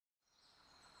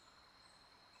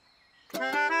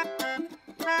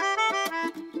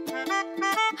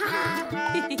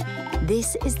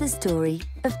This is the story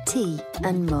of T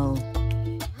and Mo,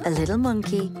 a little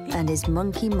monkey and his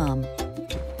monkey mum,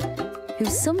 who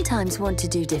sometimes want to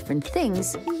do different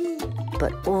things,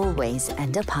 but always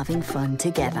end up having fun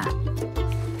together.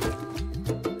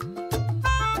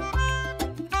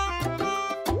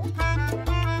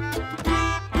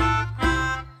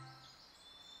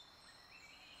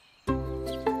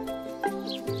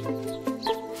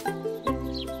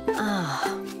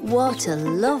 What a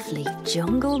lovely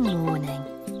jungle morning.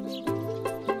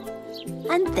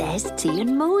 And there's T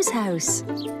and Mo's house.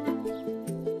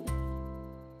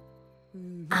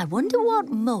 I wonder what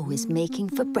Mo is making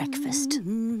for breakfast.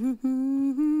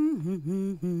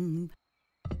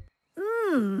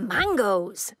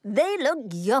 Mangoes! They look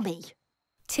yummy.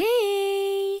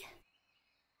 Tea!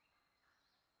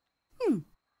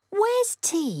 Where's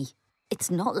T?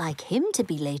 It's not like him to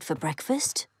be late for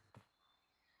breakfast.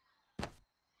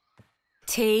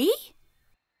 Tea?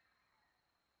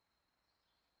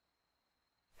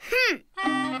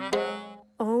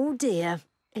 Oh dear,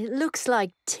 it looks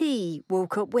like T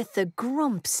woke up with the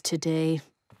grumps today.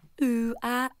 Ooh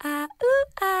ah ah ooh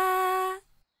ah.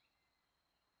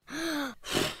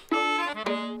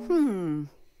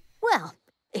 Well,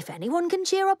 if anyone can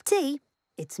cheer up T,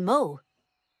 it's Mo.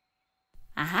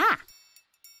 Aha!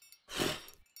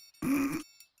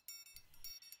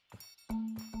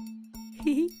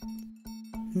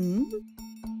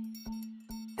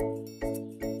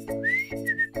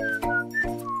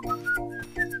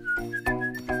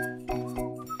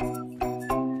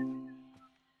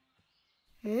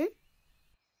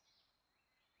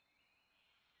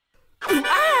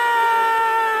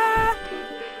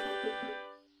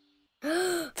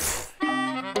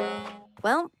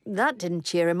 Well, that didn't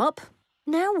cheer him up.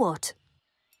 Now what?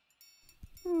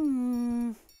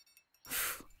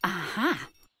 Aha!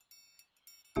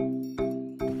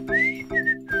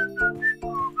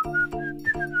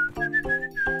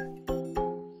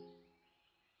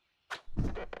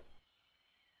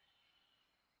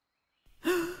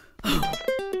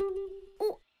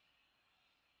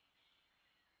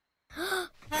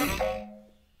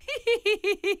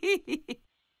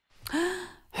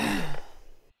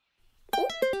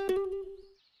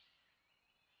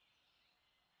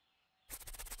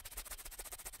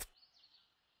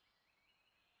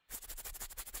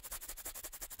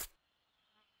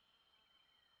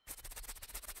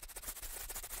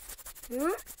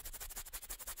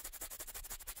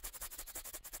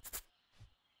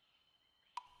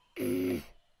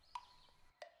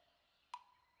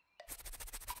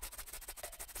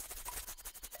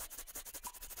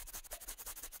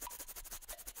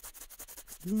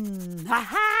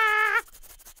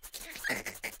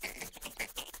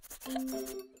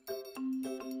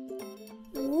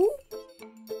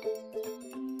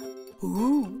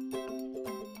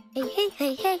 Hey,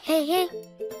 hey, hey, hey, hey.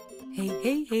 Hey,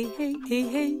 hey, hey, hey, hey,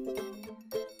 hey.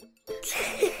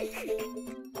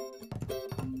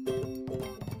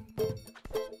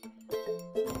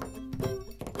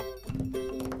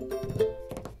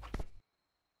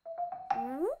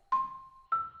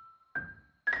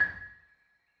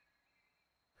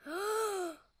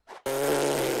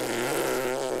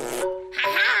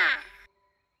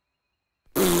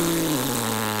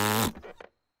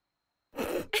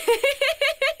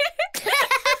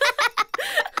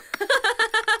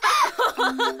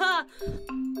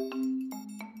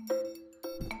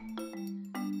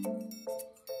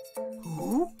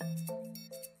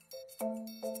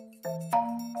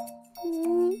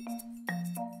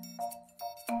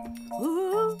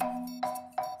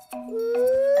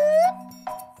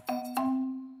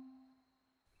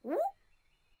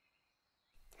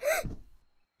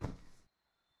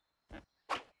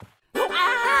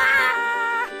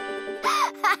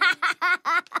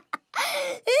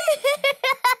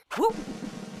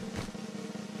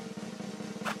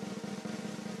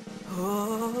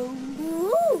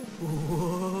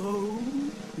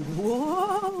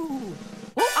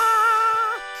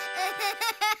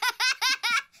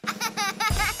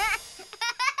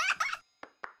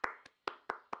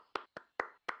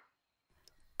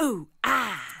 Ooh,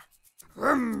 ah!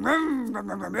 Brum, brum, brum,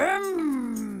 brum, brum,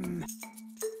 brum.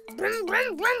 Brum,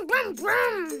 brum, brum, brum,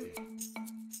 brum.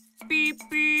 Beep,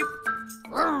 beep.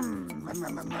 Brum, brum,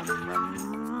 brum, brum, brum, brum.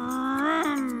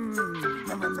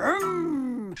 Brum, brum,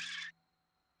 brum.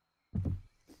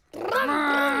 Brum,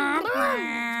 brum,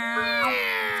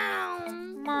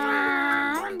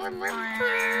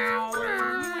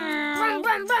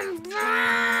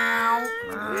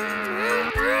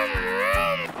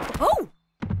 Oh!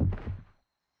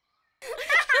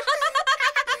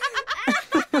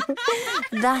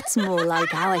 That's more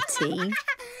like our T.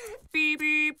 Beep,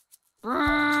 beep.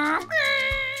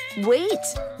 Wait,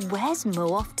 where's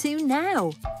Mo off to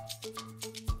now?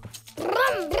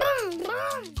 Brum, brum,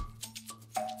 brum.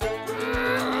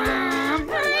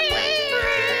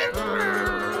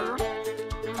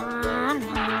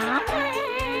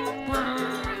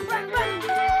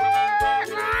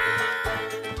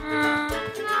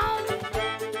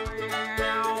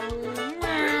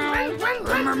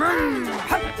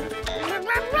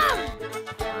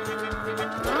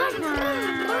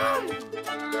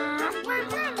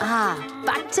 Ah,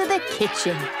 back to the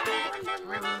kitchen.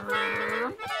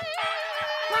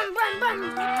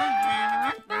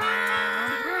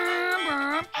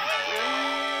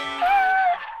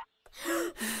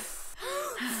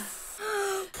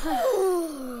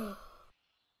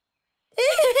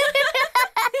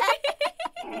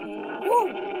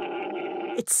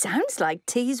 It sounds like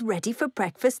Tea's ready for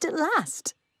breakfast at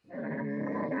last.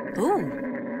 Ooh.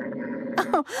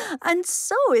 Oh, and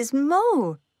so is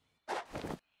Mo.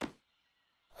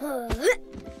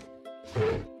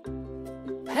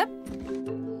 Hup.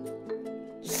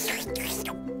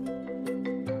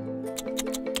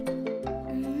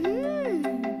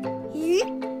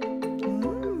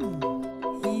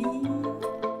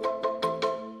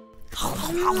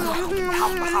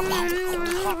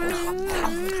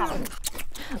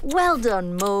 Well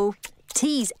done, Mo.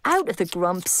 Tea's out of the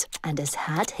grumps and has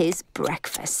had his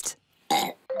breakfast.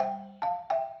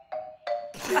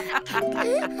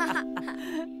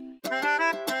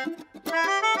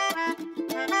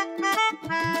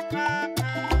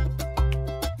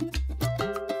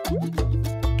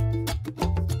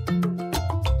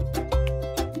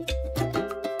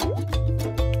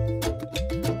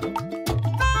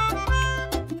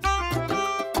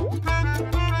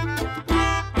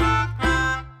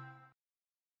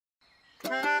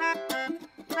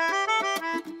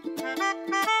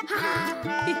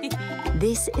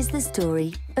 This is the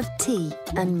story of T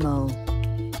and Mo,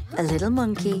 a little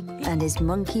monkey and his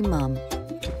monkey mum,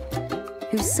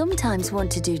 who sometimes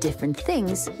want to do different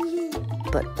things,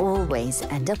 but always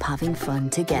end up having fun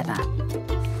together.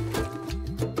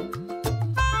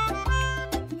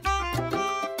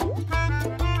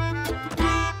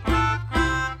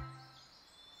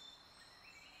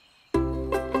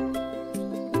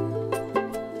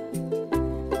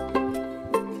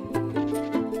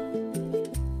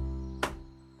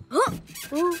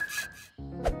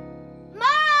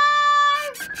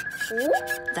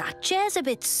 That chair's a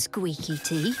bit squeaky,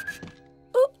 T.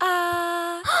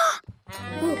 Ooh-ah.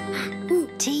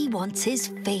 T wants his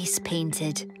face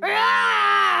painted.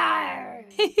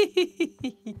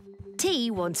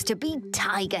 T wants to be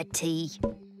Tiger T.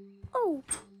 Oh.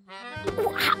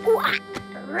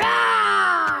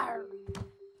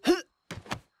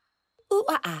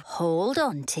 Ooh-ah-ah. Hold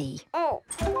on, T. Oh.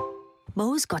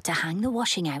 Mo's got to hang the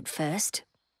washing out first.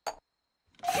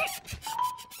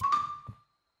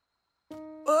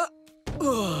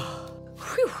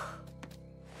 Whew.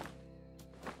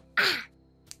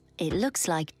 It looks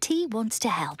like T wants to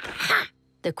help.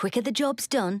 The quicker the job's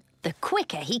done, the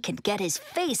quicker he can get his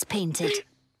face painted.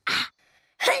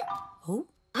 Oh.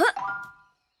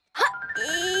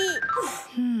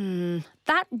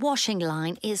 That washing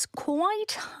line is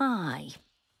quite high.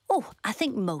 Oh, I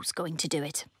think Mo's going to do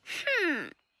it.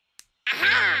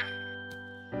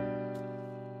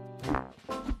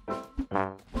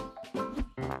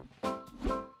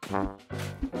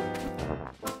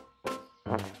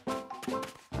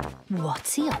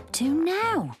 What's he up to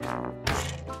now?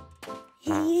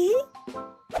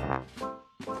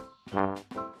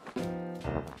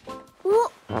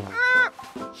 Oh!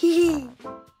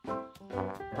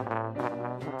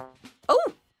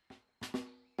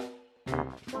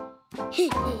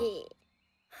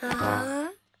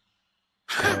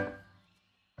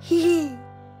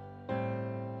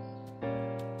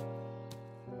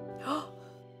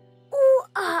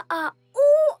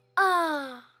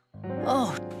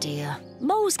 Oh dear,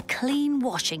 Mo's clean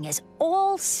washing is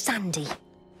all sandy.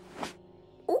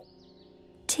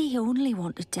 T only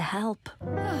wanted to help.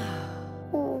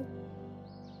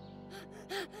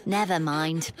 Never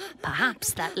mind.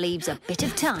 Perhaps that leaves a bit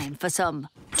of time for some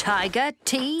Tiger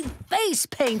T face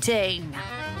painting.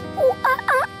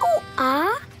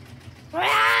 Ooh-ah.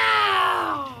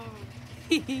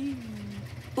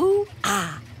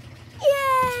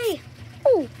 Yay!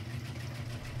 Oh.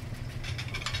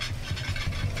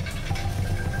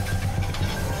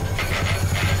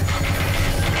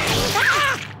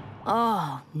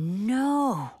 Oh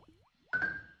no.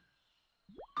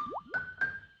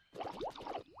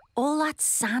 All that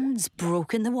sand's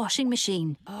broken the washing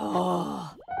machine.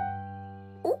 Oh.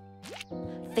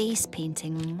 face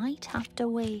painting might have to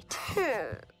wait.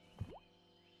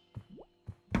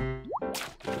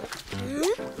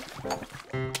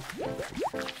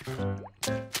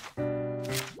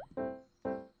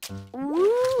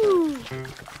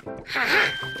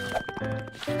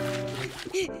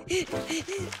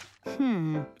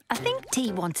 I think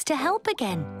T wants to help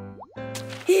again.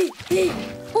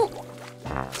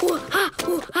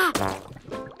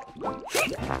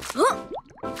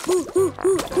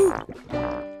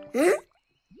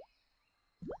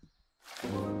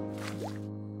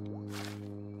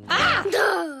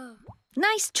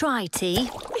 Nice try, T.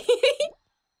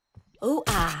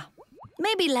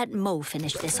 Maybe let Mo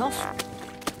finish this off.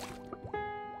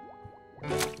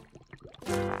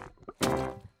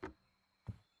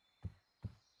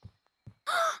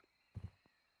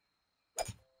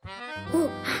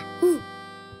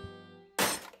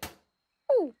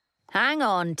 Hang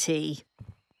on, T.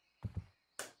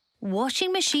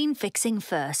 Washing machine fixing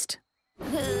first.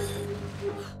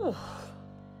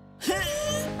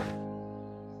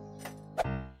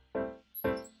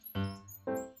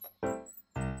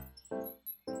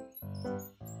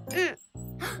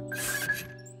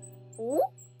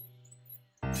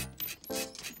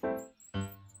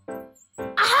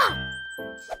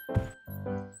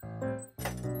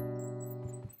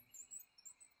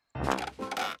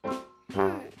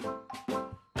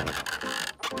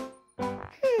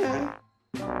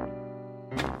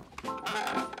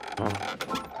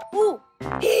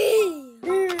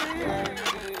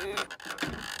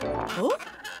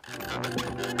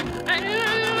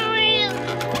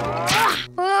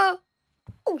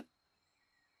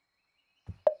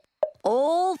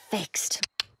 All fixed.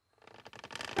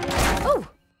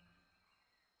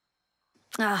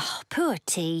 Poor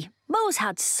T. Mo's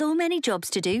had so many jobs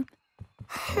to do.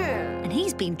 And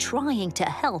he's been trying to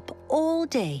help all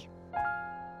day.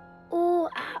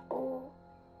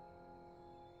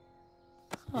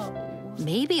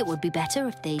 Maybe it would be better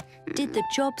if they did the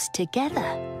jobs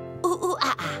together.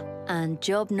 And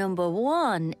job number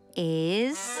 1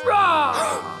 is...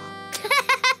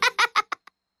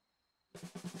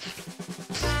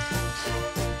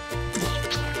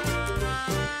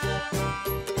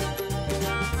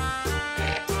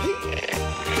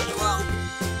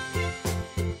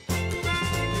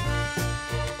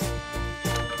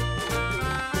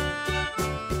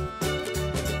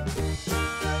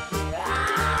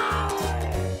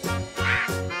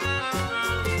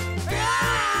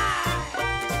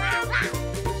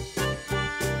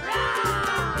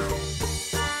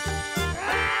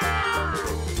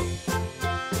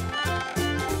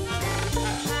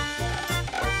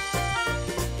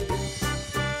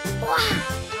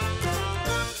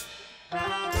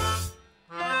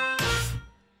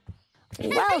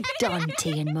 Well done,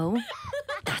 T and Mo.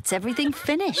 That's everything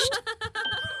finished.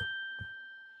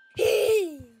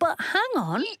 But hang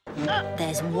on.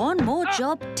 There's one more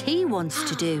job T wants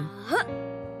to do.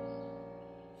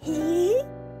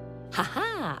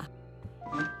 Ha-ha!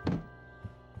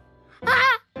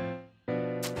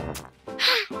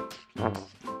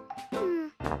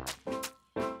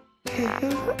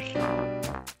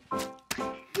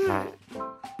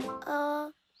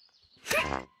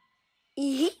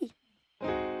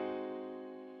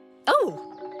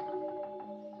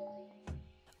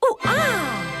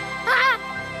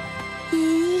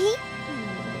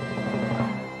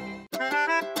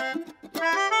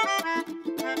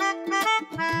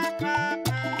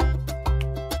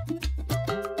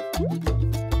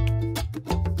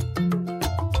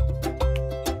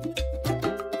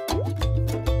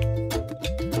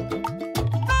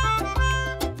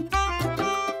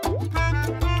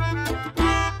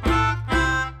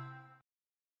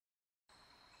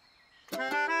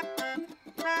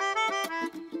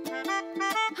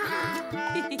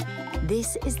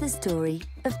 This is the story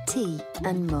of T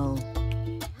and Mo,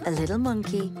 a little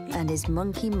monkey and his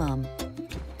monkey mum,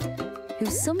 who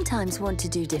sometimes want to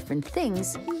do different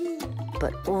things,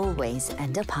 but always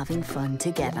end up having fun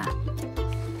together.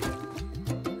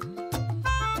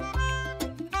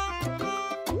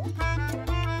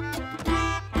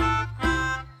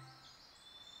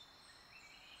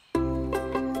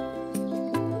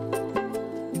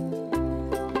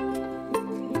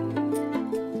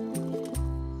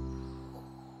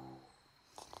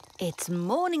 It's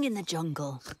morning in the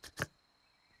jungle.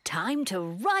 Time to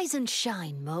rise and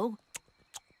shine, Mo.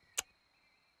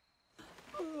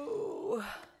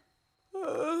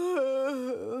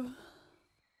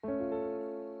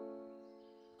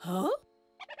 Huh?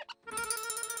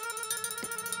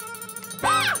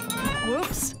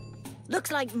 Whoops.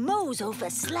 Looks like Mo's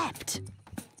overslept.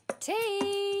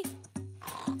 Tea!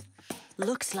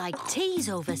 Looks like T's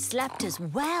overslept as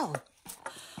well.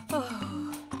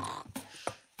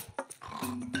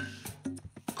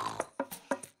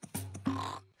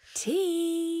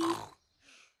 T.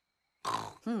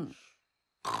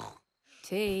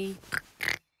 T.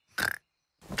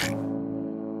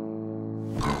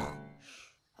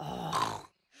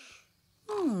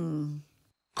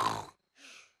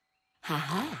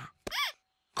 Ha-ha.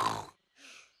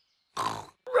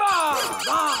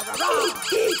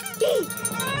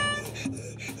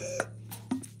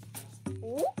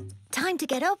 Time to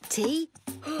get up, T.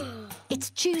 It's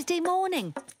Tuesday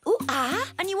morning. Ooh, ah.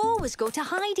 And you always go to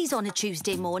Heidi's on a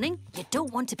Tuesday morning. You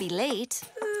don't want to be late.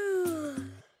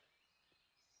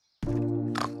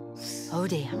 Oh,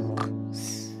 dear.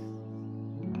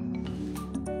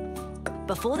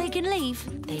 Before they can leave,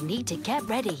 they need to get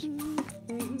ready.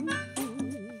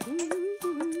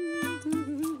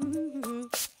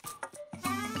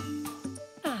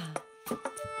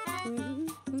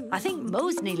 I think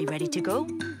Mo's nearly ready to go.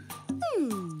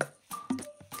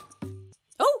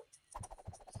 Oh!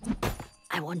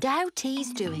 I wonder how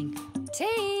T's doing.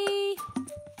 T.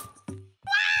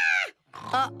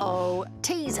 Uh-oh,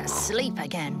 T's asleep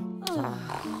again.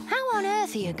 How on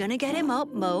earth are you going to get him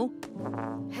up, Mo?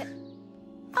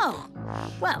 Oh,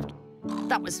 well,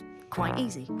 that was quite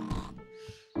easy.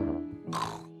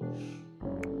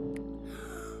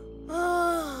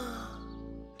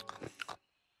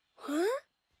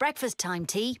 Breakfast time,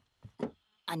 T.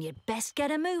 And you'd best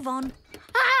get a move on.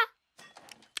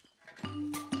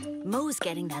 Mo's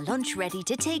getting their lunch ready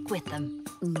to take with them.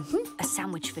 A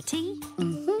sandwich for T,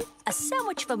 a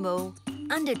sandwich for Mo,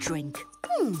 and a drink.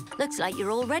 Looks like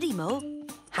you're all ready, Mo.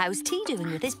 How's T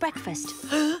doing with his breakfast?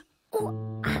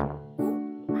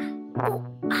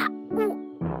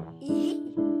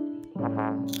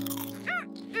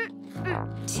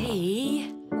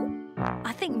 T.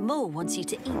 I think Mo wants you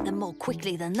to eat them more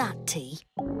quickly than that, T.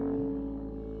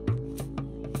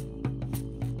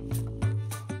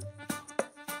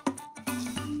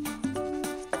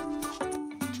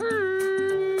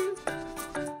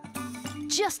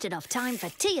 Just enough time for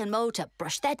T and Mo to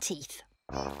brush their teeth.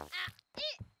 Oi!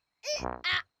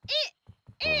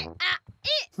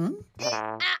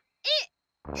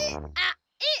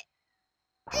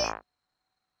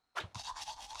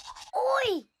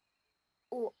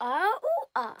 Ooh, ah, ooh,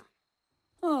 ah.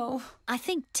 Oh. I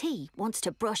think T wants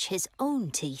to brush his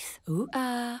own teeth. Ooh,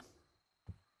 ah.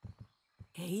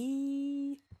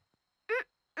 Hey.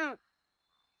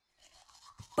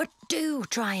 But do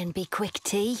try and be quick,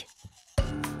 T.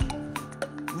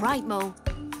 Right, Mo.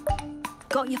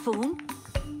 Got your phone?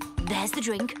 There's the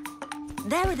drink.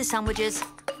 There are the sandwiches.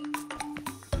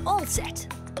 All set.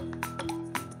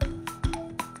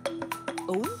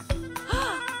 Oh.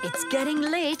 It's getting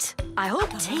late. I hope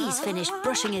T's finished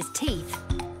brushing his teeth.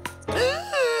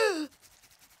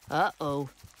 Uh-oh.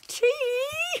 T.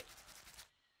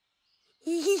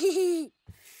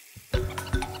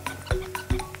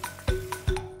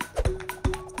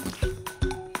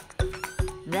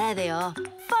 There they are.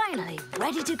 Finally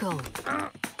ready to go.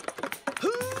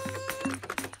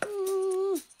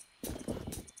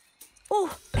 Oh,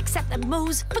 except that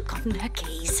Mo's forgotten her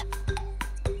keys.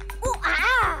 Ooh,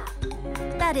 ah!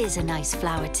 That is a nice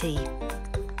flower, T.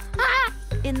 Ah!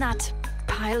 In that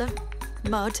pile of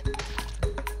mud.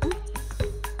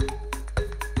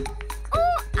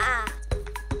 Ooh, ah!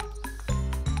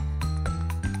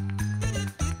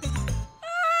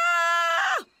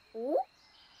 Ooh.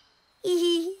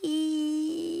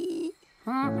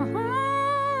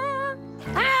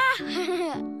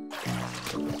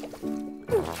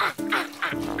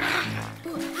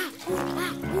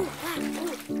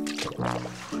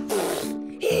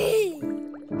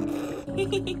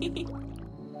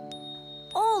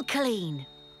 All clean.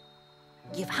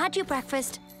 You've had your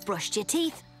breakfast, brushed your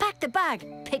teeth, packed a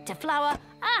bag, picked a flower,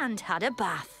 and had a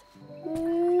bath.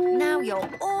 Now you're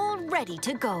all ready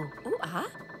to go. Ooh, ah.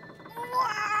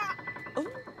 Oh.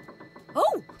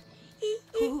 Oh.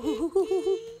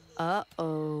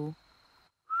 Uh-oh.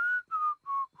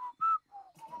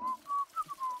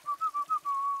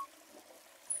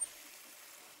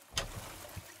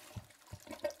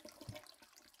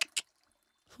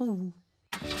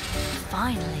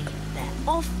 Finally, they're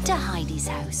off to Heidi's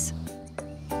house.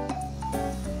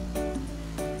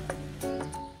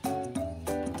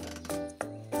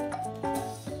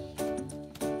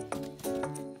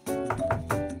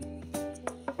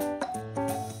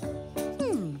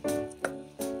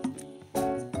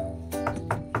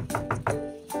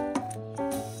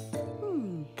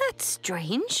 That's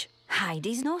strange.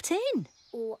 Heidi's not in.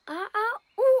 Ooh, ah, ah,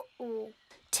 ooh, ooh.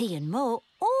 T and Mo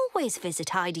always visit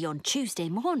Heidi on Tuesday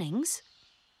mornings.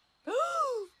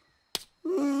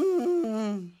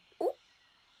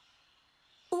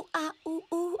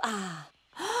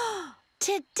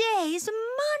 Today's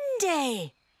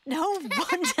Monday. No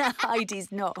wonder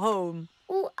Heidi's not home.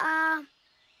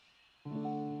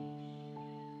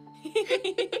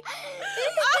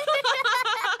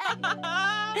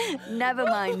 Never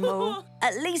mind, Mo.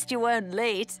 At least you weren't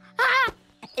late.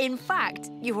 In fact,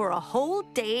 you were a whole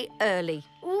day early.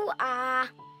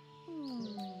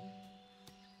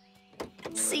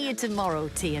 See you tomorrow,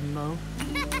 T and Mo.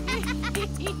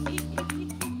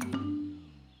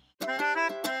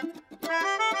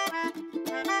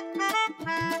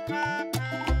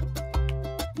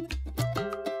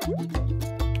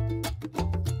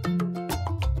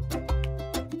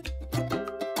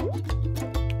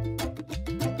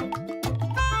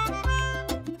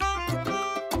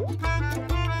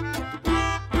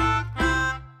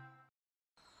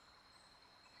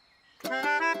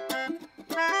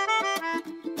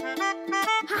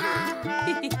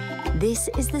 This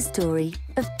is the story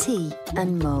of T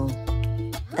and Mo,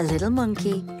 a little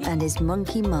monkey and his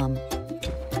monkey mum,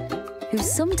 who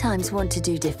sometimes want to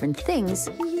do different things,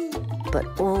 but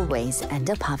always end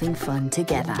up having fun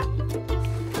together.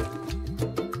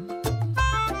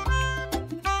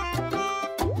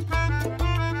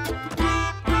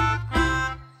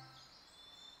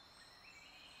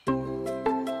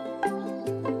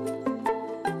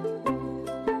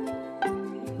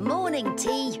 Morning,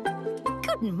 T.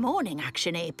 Good morning,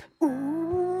 Action Ape.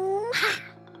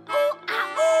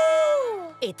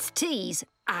 It's T's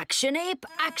Action Ape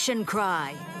Action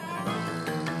Cry.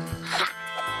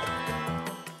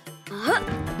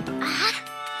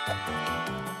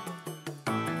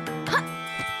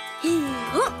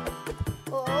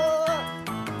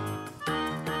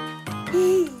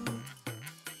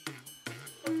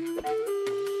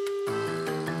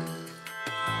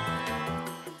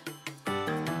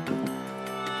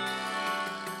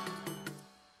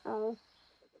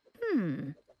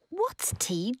 What's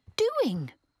T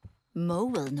doing? Mo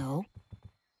will know.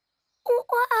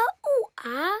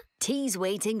 T's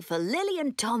waiting for Lily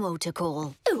and Tomo to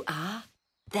call.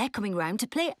 They're coming round to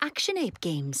play Action Ape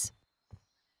games.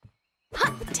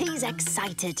 T's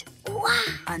excited.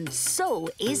 And so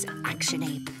is Action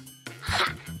Ape.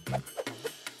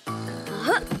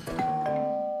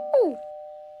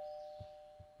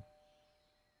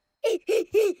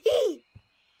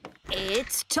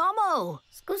 It's Tomo.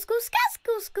 Skoo, skoo, ska,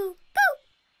 skoo, skoo, skoo.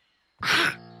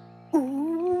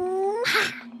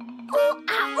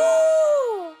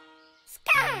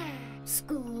 Ska,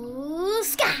 skoo,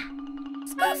 ska.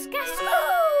 Skoo, ska,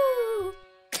 skoo.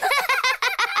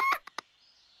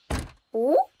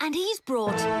 And he's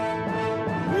brought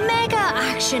Mega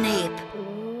Action Ape.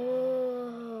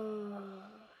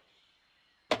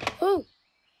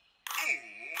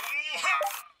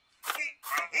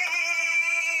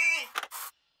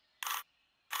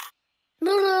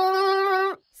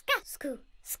 Ska, skoo,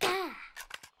 ska.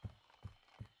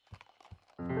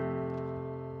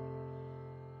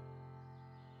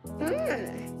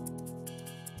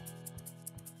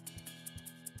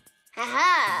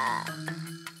 Ha-ha.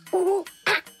 Ooh,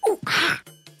 ah, ooh, ah.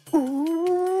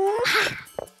 Ooh, ha.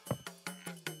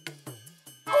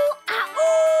 Ooh, ah,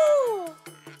 ooh.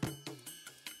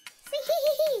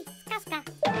 See-hee-hee-hee. Ska, ska.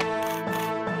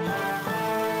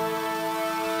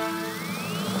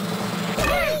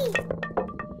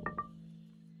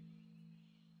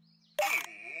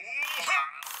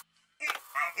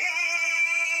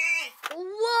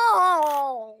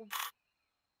 Whoa!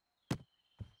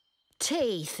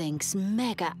 T thinks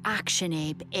Mega Action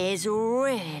Ape is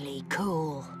really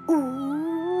cool.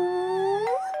 Ooh.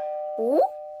 Ooh.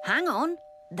 Hang on,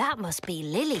 that must be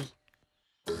Lily.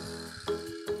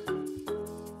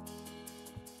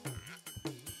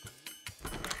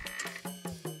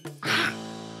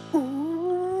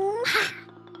 Ooh. Ha.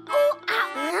 Ooh, ah,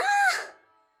 ah.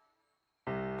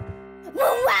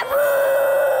 Woo, ah,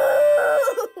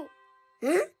 woo.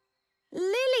 Huh?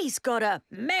 Lily's got a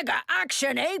Mega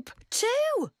Action Ape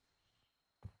too.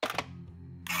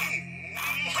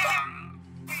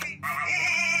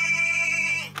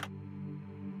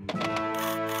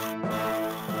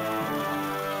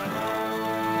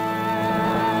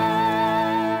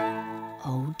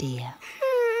 Oh dear.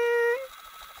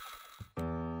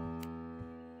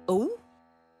 Oh?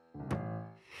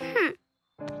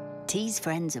 T's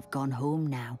friends have gone home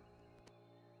now.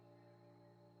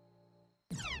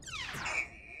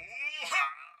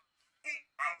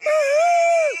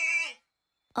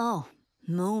 Oh,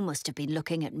 Mo must have been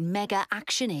looking at Mega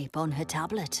Action Ape on her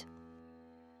tablet.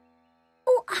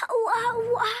 Ooh, ah, ooh, ah,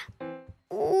 ooh, ah.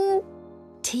 Ooh.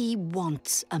 T T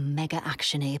wants a mega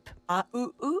action ape.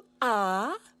 Ooh, ooh,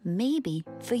 ah. Maybe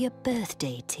for your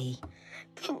birthday, T.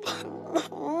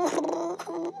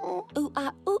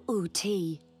 Ooh,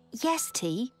 T. Yes,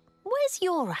 T. Where's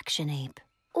your action ape?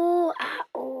 Ooh, ah,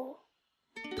 ooh.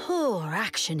 Poor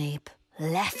action ape,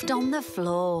 left on the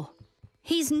floor.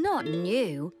 He's not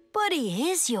new, but he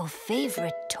is your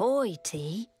favourite toy,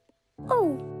 T.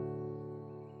 Oh.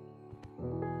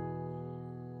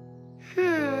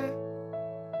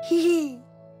 Hee.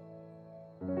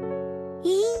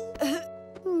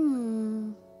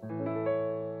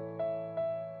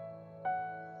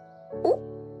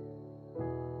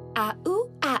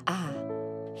 Ooh, ah.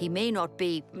 He may not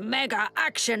be mega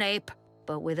action ape,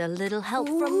 but with a little help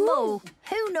from Mo,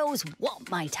 who knows what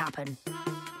might happen.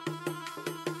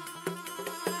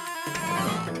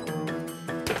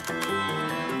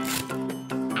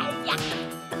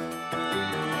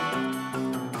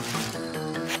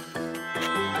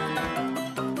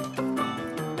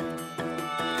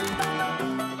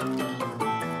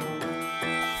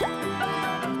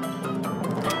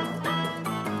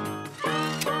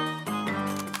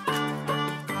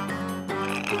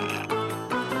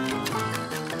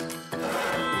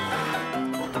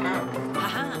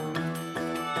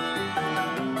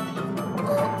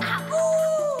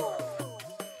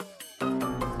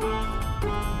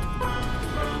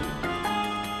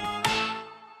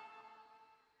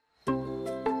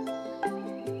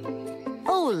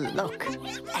 Oh, look,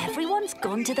 everyone's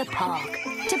gone to the park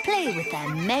to play with their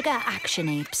mega action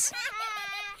apes.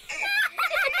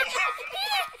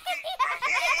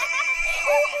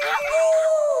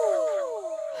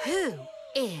 Who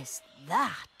is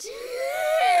that?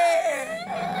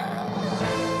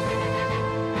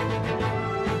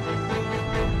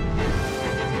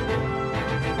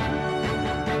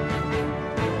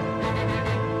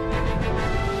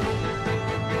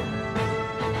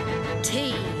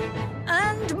 T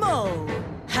and Mo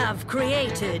have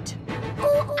created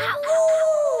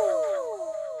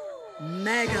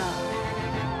Mega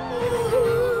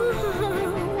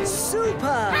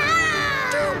Super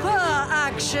Duper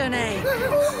Action Ape.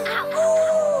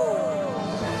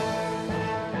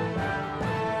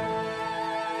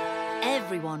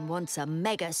 Everyone wants a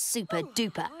Mega Super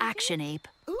Duper Action Ape.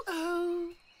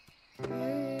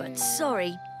 But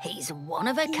sorry, he's one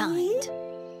of a kind.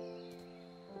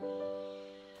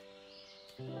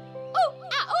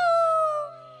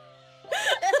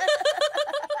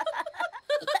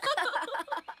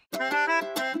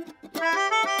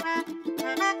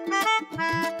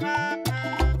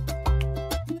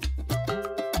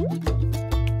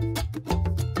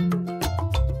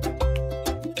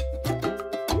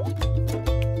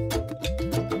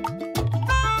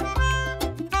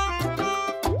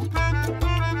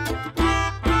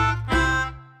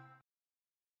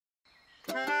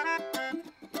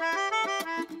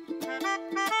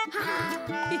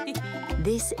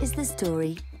 This is the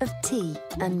story of T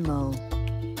and Mo,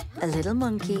 a little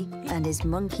monkey and his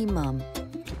monkey mum,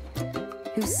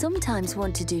 who sometimes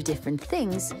want to do different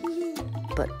things,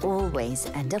 but always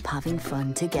end up having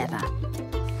fun together.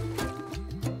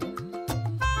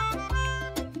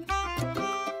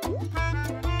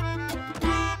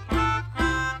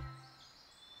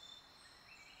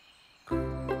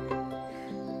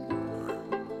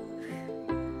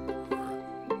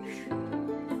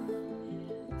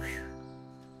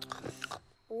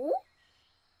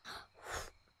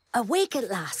 Awake at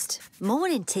last.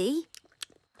 Morning, T.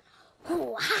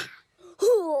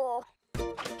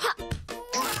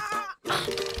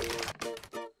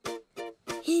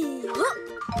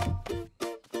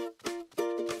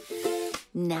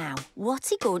 Now, what's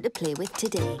he going to play with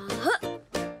today?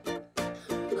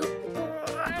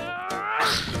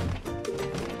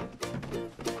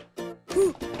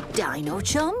 Dino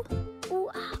Chum?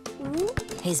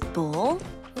 His ball?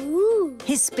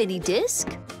 His spinny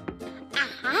disc?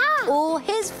 Or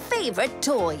his favourite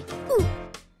toy?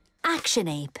 Action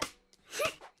Ape.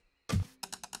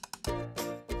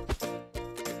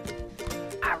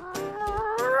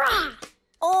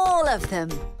 All of them.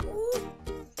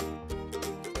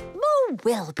 Mo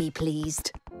will be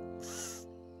pleased.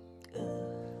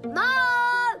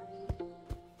 Mom!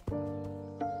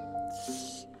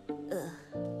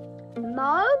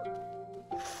 Mom?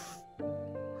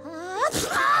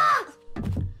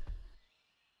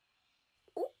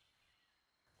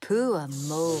 Poor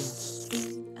Mo.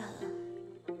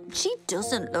 She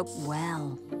doesn't look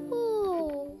well.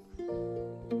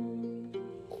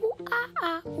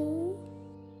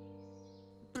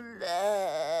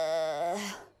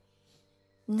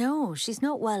 No, she's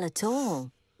not well at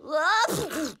all.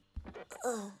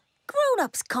 Grow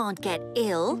Grown-ups can't get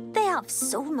ill. They have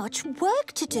so much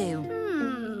work to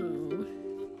do.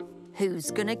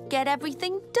 Who's gonna get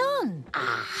everything done?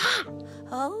 Aha!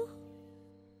 Oh?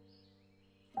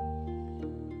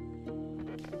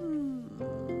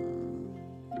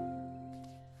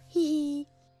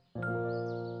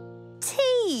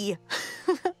 Tea!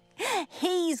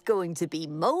 He's going to be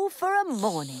Mo for a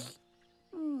morning.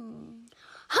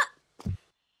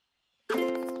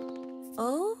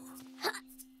 Oh?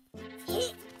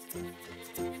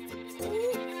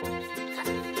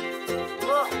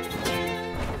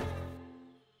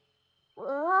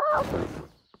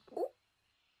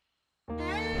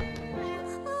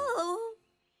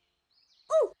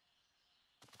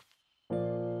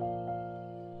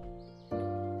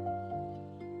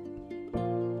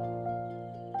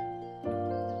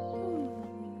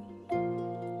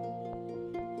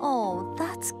 Oh,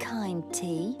 that's kind,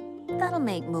 Tea. That'll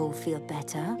make Mo feel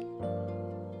better.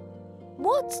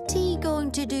 What's Tea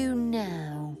going to do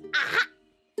now? Aha!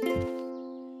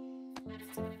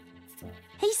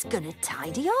 He's gonna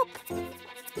tidy up.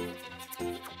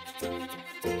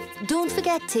 Don't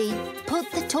forget, Tea,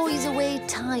 put the toys away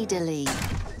tidily.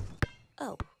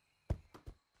 Oh.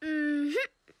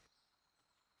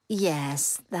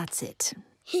 Yes, that's it.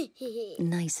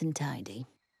 Nice and tidy.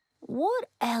 What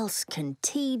else can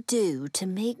Tea do to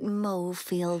make Mo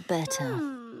feel better?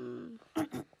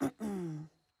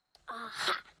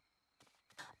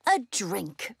 A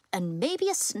drink and maybe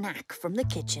a snack from the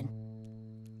kitchen.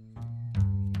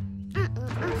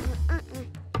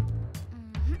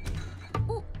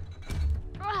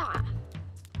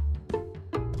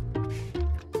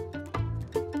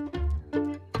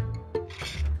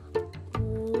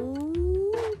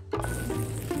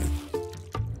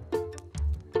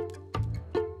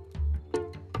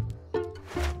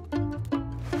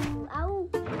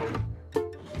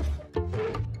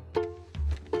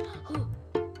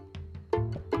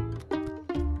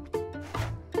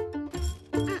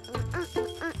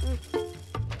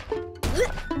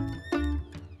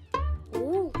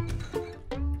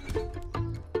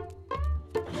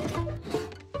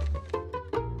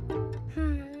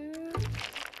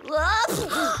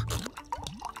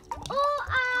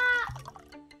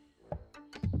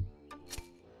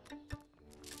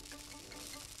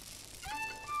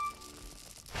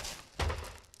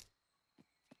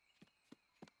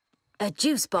 A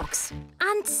juice box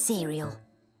and cereal.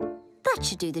 That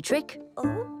should do the trick.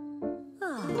 Oh.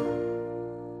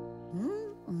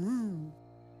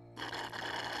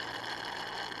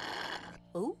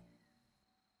 Oh.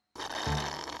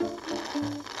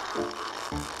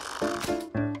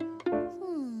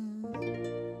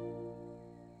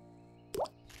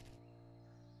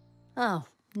 Oh,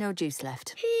 no juice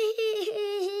left.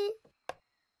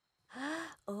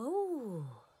 Oh.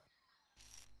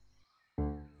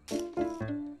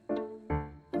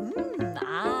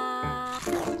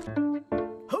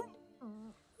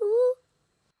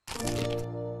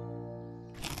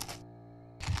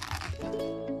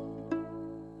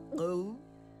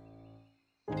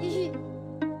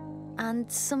 And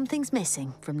something's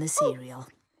missing from the cereal.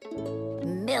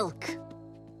 Milk.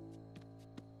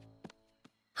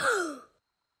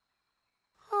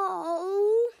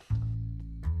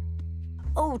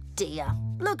 Oh dear.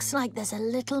 Looks like there's a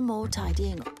little more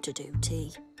tidying up to do,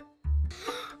 Tea.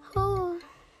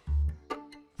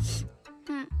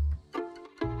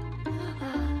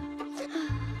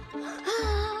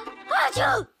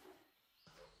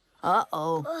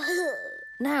 Uh-oh.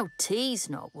 Now Tea's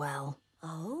not well.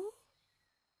 Oh?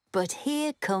 But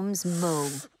here comes Mo.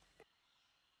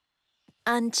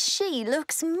 And she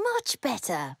looks much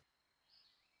better.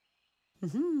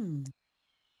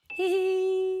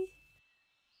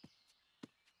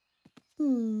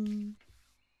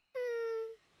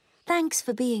 Thanks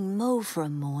for being Mo for a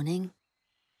morning.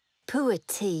 Poor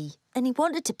Tea, and he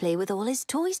wanted to play with all his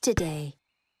toys today.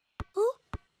 Oh?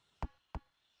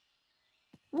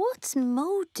 What's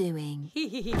Mo doing?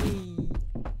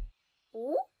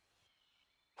 Oh?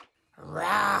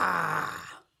 Rah!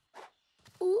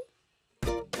 Oh?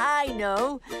 I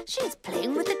know. She's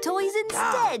playing with the toys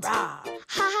instead. Rah,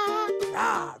 rah.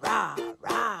 Rah, rah,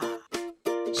 rah.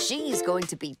 She's going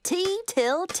to be Tea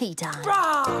till tea time.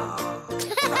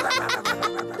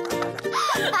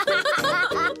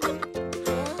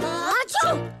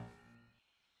 Achoo!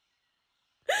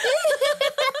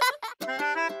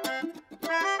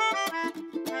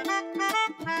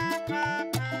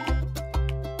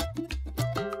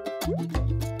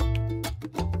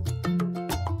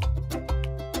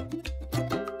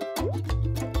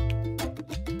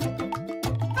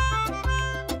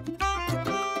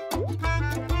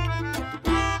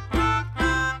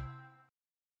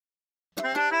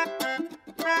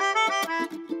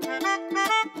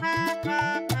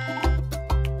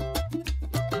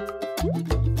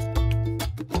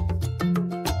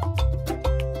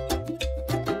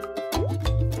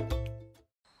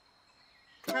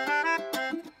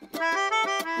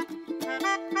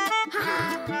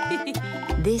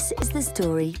 This is the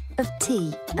story of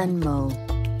T and Mo,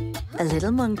 a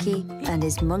little monkey and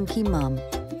his monkey mum,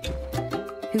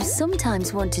 who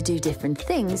sometimes want to do different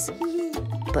things,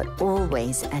 but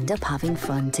always end up having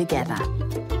fun together.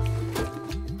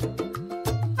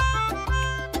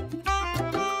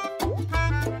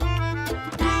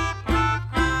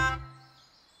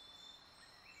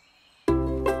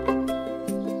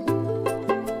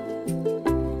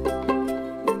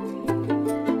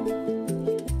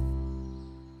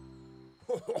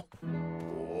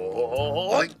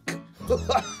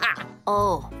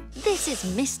 Oh, this is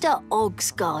Mr.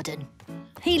 Ogg's garden.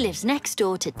 He lives next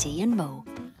door to T and Mo.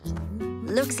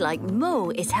 Looks like Mo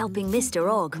is helping Mr.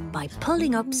 Ogg by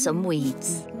pulling up some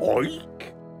weeds.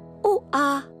 Oink. Oh,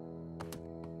 ah.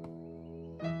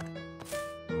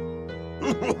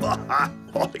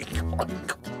 Oink,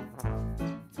 oink.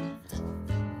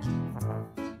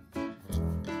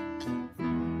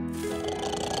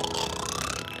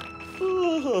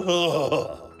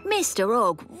 Mr.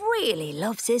 Ogg really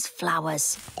loves his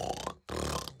flowers.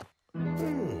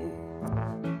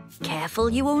 Careful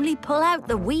you only pull out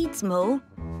the weeds, Mo.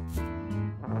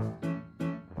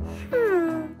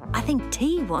 I think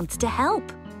T wants to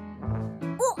help.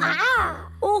 Ooh, ah!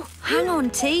 Oh, hang on,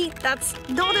 T. That's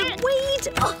not a weed.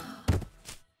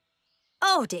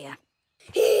 Oh dear.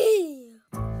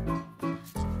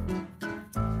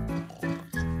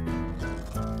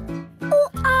 Ooh,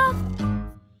 ah!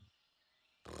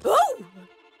 Oh!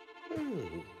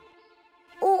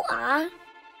 Ooh, ah!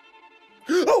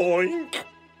 Oink.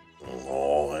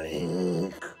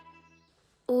 Oink.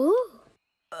 Ooh. Ooh,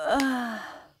 ah!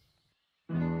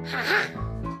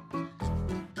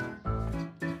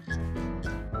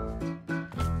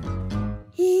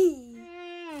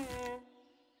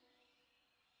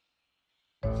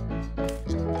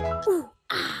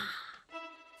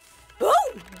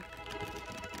 Oh!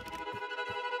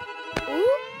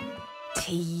 Ooh.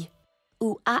 T.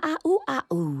 Ooh, ah, ah, ooh, ah,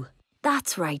 ooh.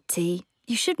 That's right, T.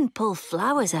 You shouldn't pull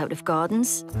flowers out of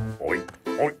gardens. Oink,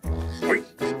 oink, oink,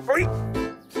 oink.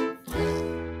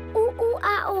 Ooh, ooh,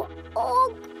 ah, ooh,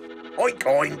 oh. Oink,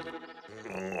 oink.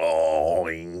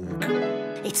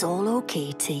 Oink. It's all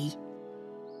okay, T.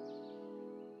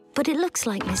 But it looks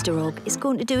like Mr. Ogg is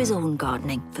going to do his own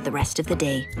gardening for the rest of the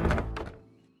day.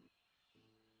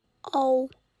 Oh.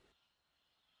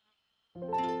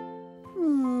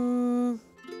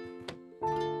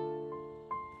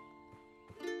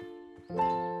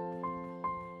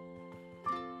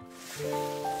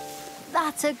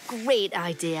 That's a great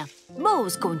idea.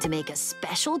 Mo's going to make a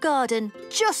special garden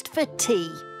just for T.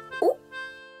 Ooh.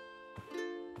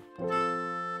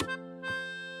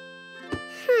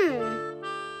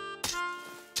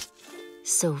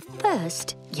 So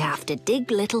first, you have to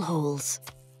dig little holes.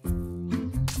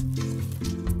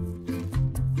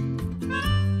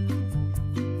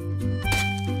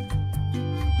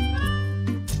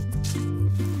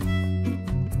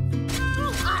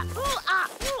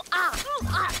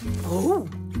 Oh!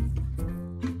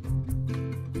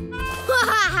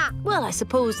 Well, I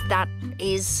suppose that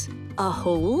is a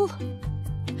hole.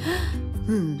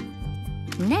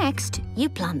 Next, you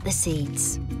plant the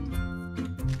seeds.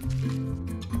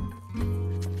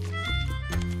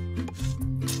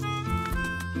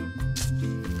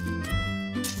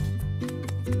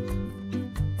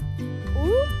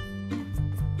 Ooh.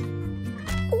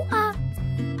 Ooh, ah.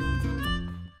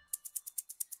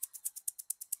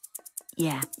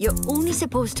 Yeah, you're only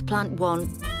supposed to plant one.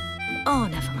 Oh,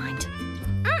 never mind.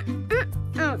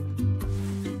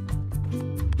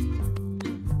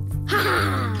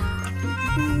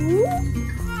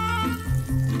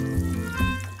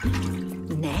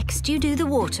 Next, you do the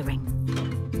watering.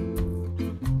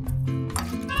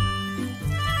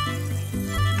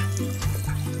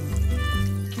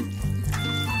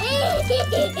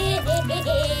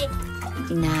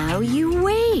 Now you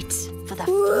wait for the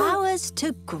flowers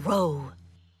to grow.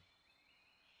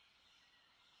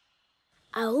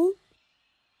 Oh.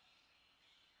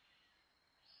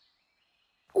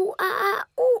 Ooh, ah, ah,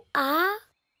 ooh, ah.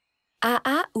 Ah,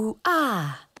 ah, ooh,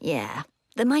 ah. Yeah,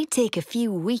 they might take a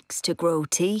few weeks to grow,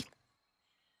 T.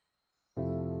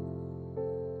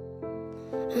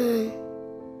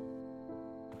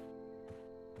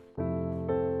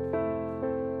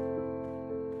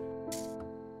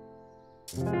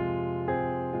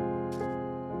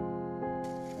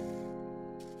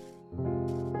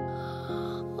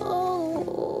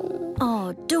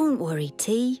 Oh, don't worry,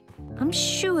 T. I'm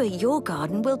sure your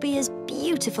garden will be as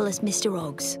beautiful as Mr.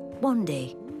 Ogg's one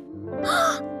day.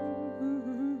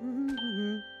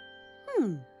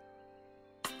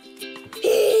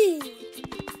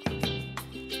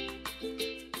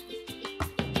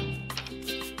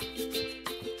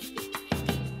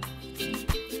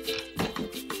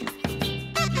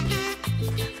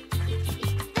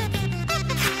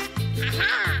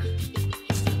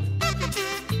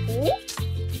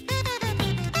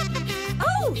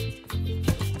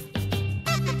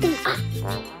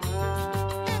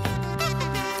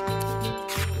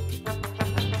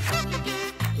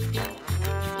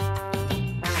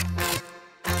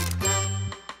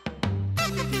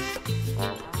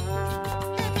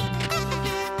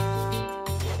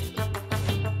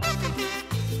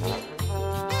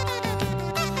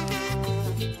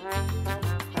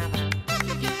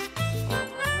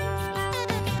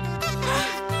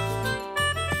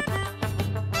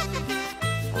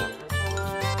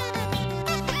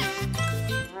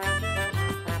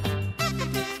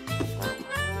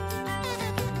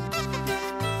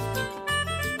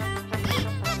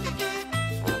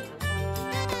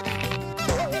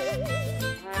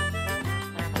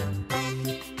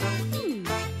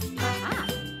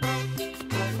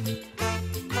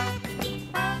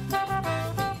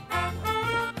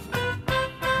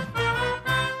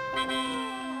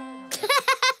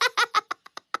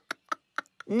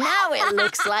 Now it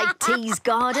looks like T's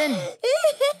garden.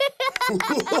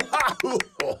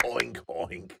 Oink,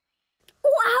 oink.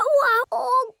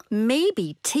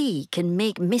 Maybe T can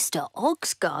make Mr.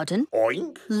 Og's garden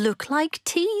Oink. look like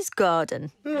T's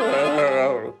garden.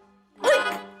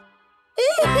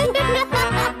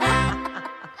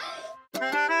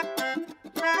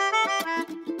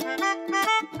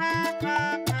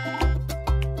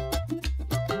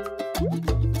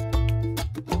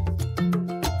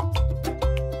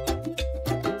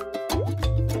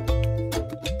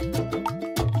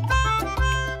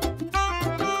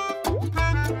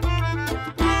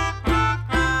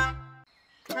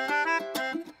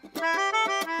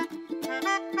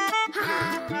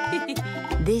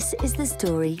 This is the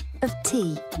story of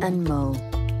T and Mo,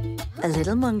 a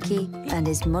little monkey and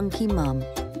his monkey mum,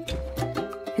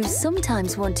 who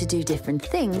sometimes want to do different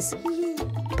things,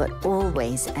 but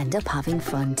always end up having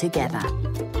fun together.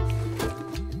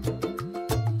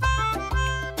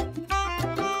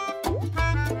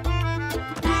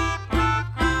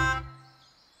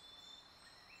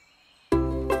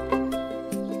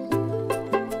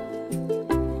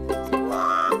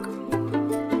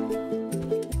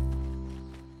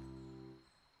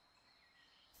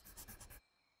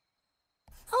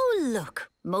 Look,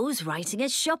 Mo's writing a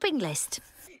shopping list.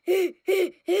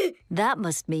 That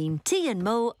must mean T and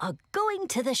Mo are going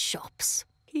to the shops.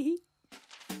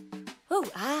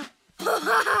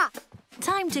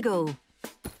 Time to go.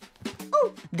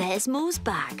 There's Mo's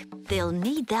bag. They'll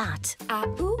need that.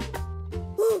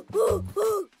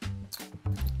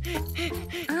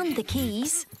 And the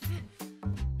keys.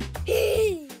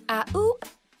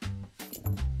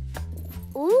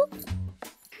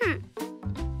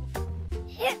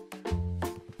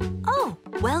 Oh,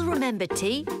 well remembered,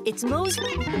 T. It's Mo's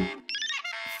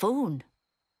phone.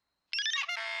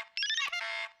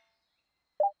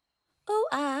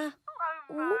 Oh,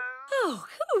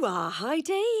 hoo-ah,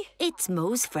 Heidi. It's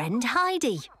Mo's friend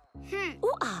Heidi.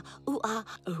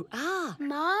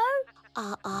 Mo?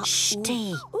 Shh,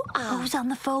 T. Mo's on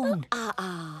the phone.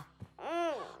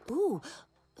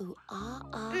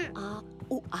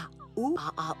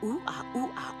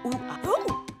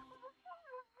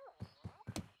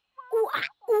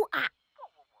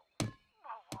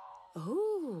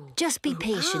 Just be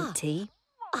patient, T.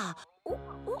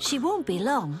 She won't be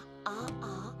long.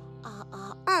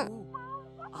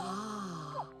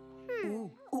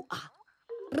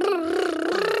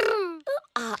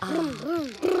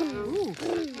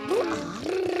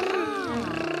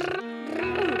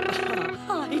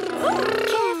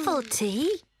 Careful,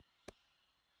 T.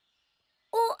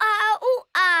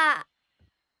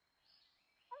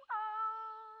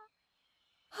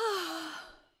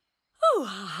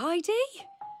 Heidi.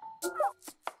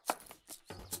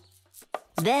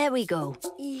 There we go.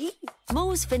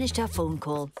 Mo's finished her phone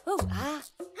call.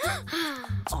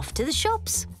 Off to the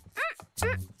shops.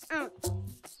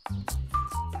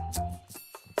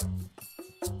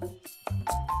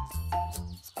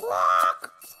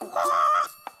 Squawk!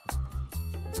 Squawk!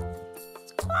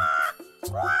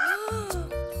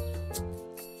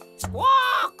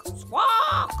 Squawk! Squawk!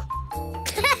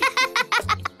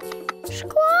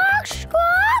 Squawk! Squawk!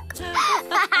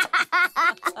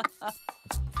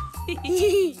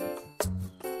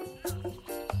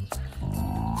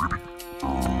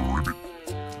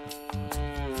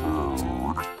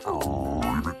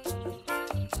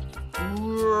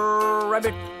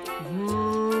 Rabbit.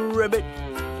 Rabbit.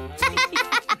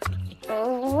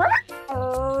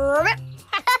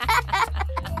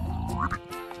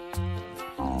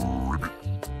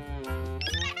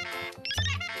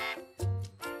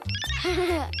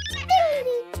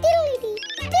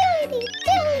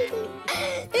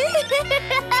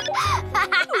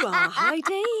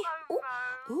 Heidi.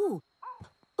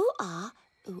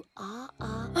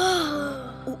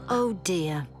 Oh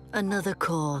dear, another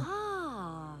call.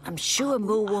 I'm sure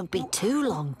Mo won't be too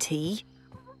long, T.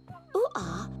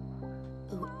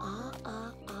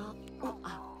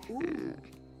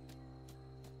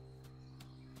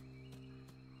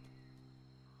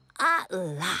 At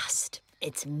last,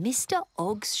 it's Mr.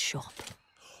 Og's shop.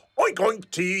 Oink, oink,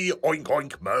 T. Oink,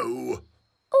 oink, Mo.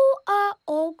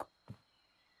 Og.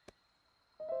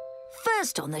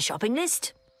 First on the shopping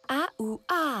list, 2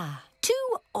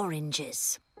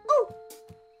 oranges.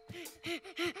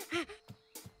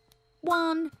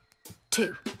 1,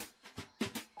 2.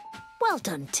 Well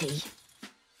done, T.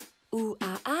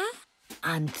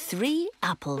 And 3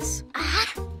 apples.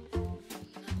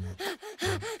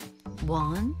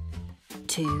 1,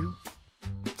 2,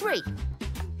 3.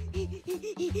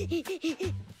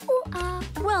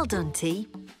 Well done, T.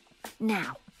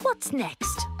 Now, what's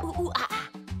next?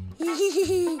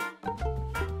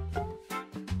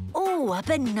 Oh, a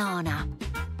banana.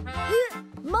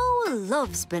 Mo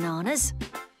loves bananas.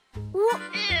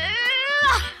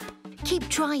 Keep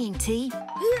trying, T.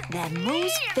 They're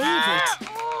Mo's favourite.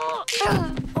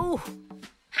 Oh,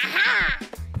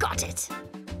 got it.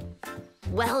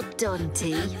 Well done,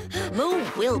 T. Mo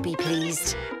will be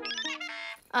pleased.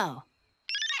 Oh.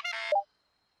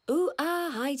 Ooh,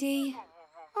 ah, Heidi.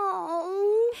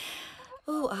 Oh.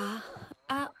 Ooh, ah,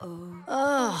 ah-oh.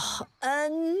 Oh,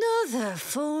 another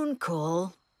phone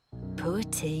call. Poor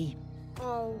T.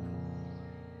 Oh.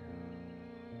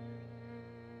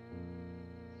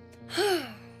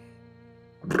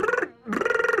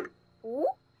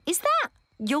 Is that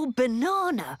your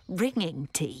banana ringing,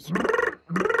 T?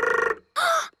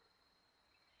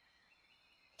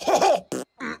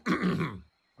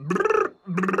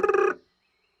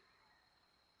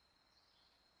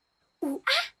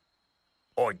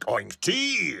 Oink oink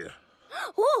tea.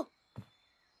 Oh.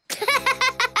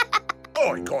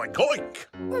 Oink oink oink.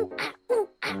 Oh.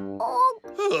 Oh,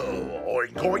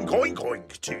 oink oink oink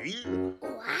oink tea.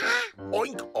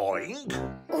 Oink oink.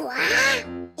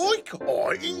 Oink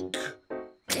oink.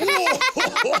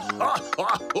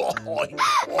 Oink oink.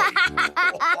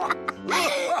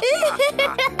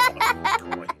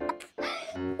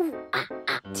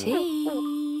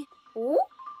 Tea. Oh.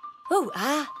 Ooh,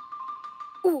 ah.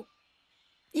 Oh.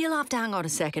 You'll have to hang on a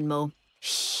second, Mo.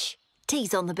 Shh.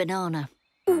 T's on the banana.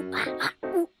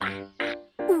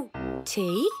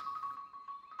 Tea?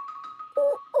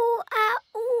 Ooh, ah,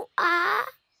 ooh, ah.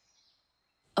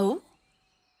 Oh?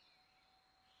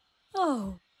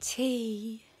 Oh,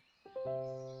 tea.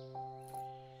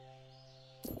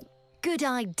 Good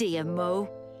idea, Mo.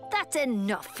 That's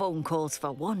enough phone calls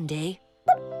for one day.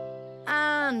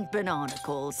 And banana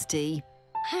calls, T.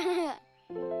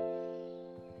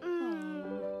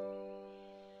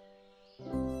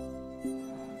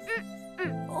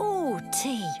 Oh,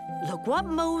 T, look what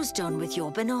Mo's done with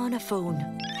your banana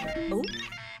phone. Oh,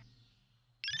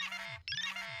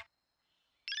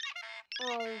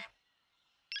 Oh.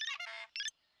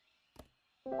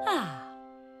 Ah.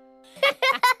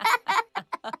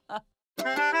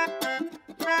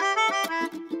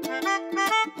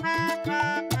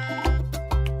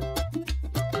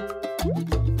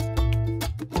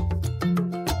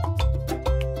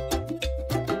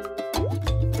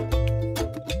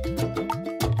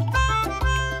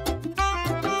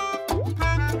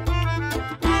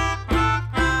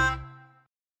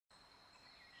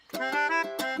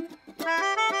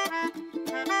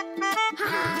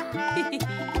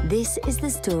 This is the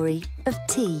story of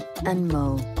T and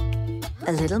Mo,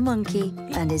 a little monkey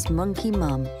and his monkey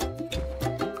mum,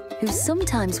 who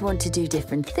sometimes want to do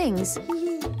different things,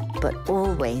 but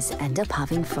always end up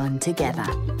having fun together.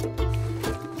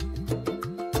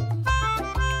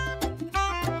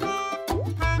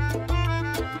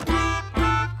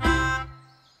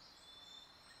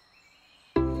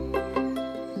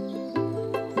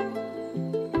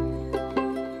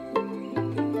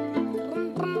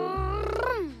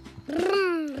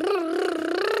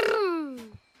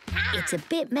 it's a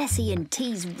bit messy in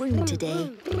T's room today.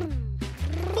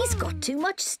 He's got too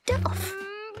much stuff.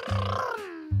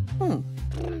 Huh?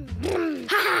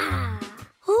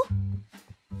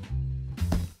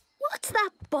 What's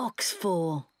that box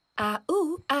for? Ah,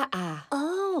 ooh, ah, ah.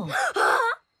 Oh.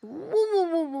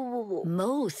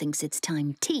 Mo thinks it's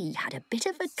time T had a bit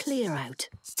of a clear out.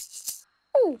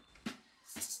 Oh.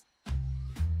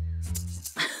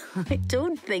 I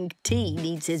don't think T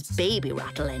needs his baby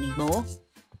rattle anymore.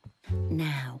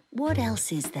 Now, what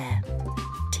else is there?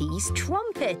 T's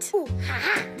trumpet.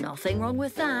 Nothing wrong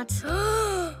with that.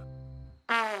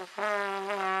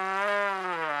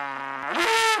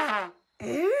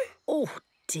 Oh,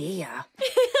 dear.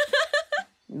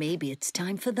 Maybe it's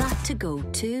time for that to go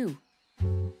too.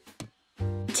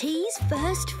 T's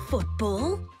first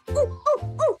football. Oh,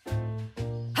 oh, oh.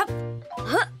 Hup.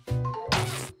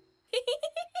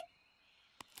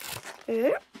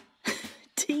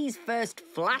 T's first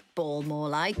flat ball, more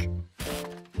like.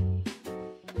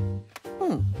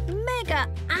 Mega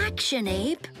action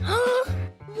ape.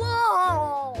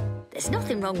 Whoa. There's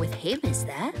nothing wrong with him, is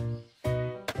there?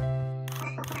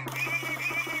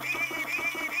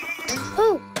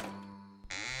 Oh.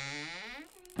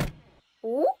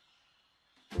 Oh.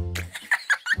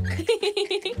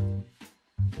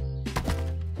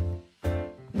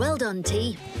 Well done,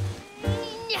 T.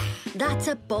 That's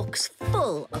a box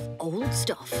full of old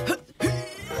stuff.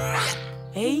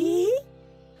 Hey?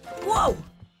 Whoa!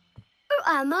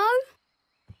 Ammo.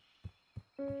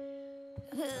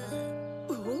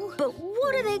 But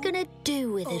what are they going to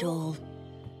do with it all?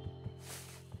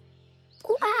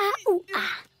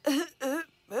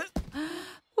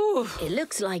 It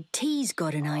looks like T's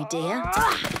got an idea.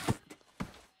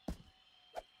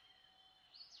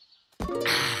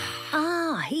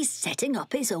 Ah, he's setting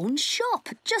up his own shop,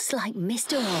 just like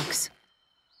Mr. Og's.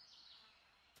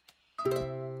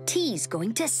 T's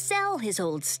going to sell his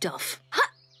old stuff. Ha!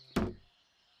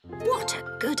 What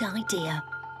a good idea.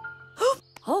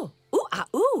 Oh,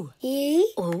 ooh.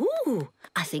 Oh,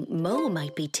 I think Mo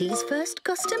might be T's first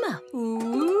customer.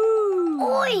 Ooh.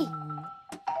 Oi!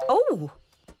 Oh.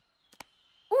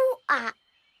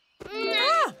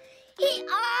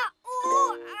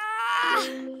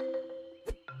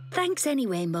 Thanks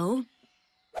anyway, Mo.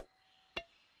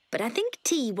 But I think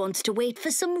T wants to wait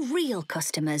for some real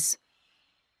customers.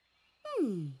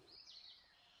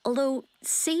 Although,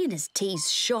 seeing as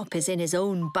T's shop is in his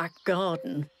own back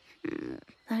garden,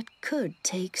 that could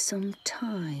take some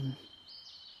time.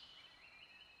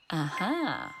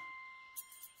 Aha.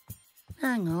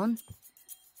 Hang on.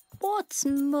 What's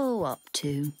Mo up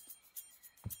to?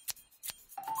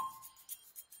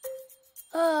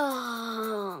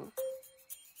 Oh.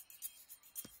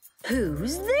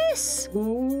 Who's this?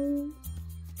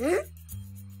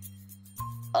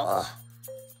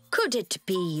 Could it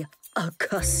be a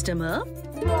customer?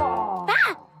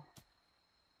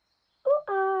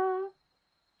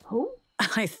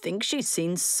 I think she's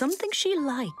seen something she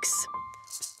likes.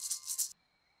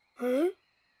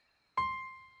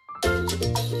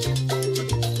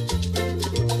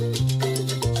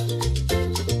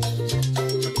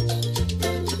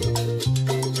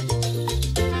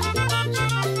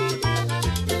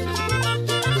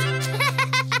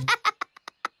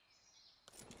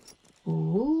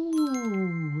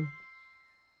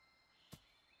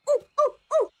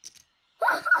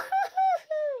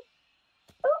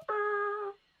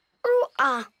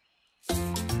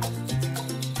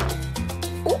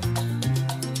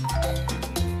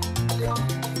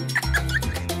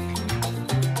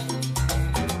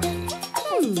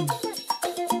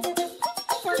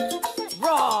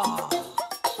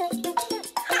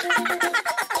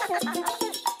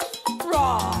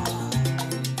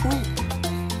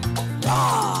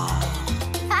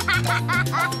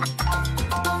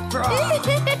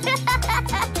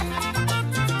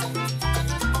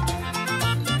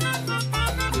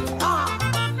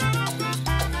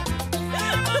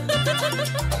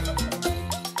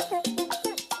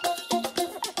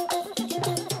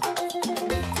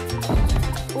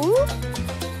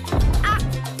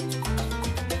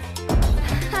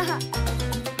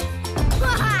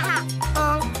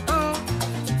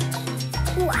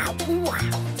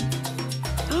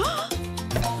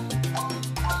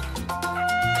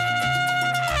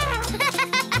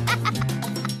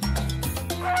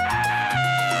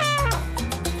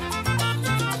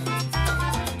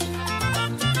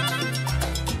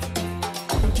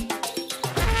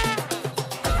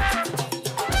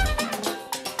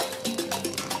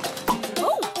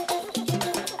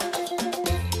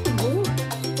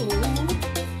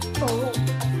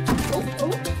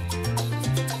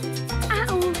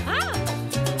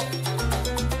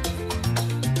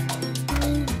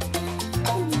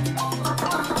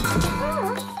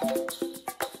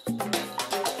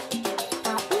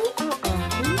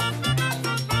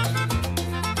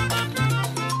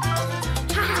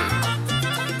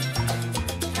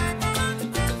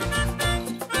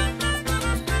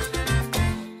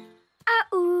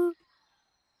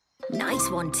 Nice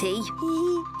one, T.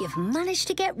 You've managed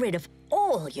to get rid of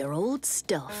all your old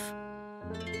stuff.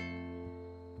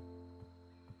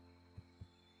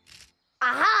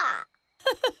 Aha!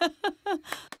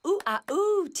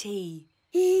 Ooh, T.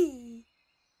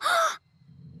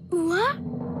 What?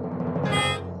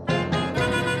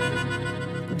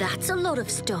 That's a lot of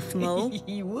stuff, Mo.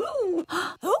 Woo.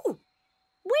 Oh.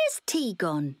 Where's T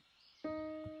gone?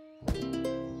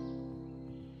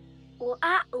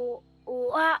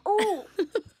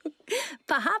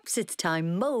 Perhaps it's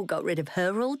time Mo got rid of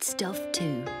her old stuff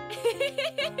too.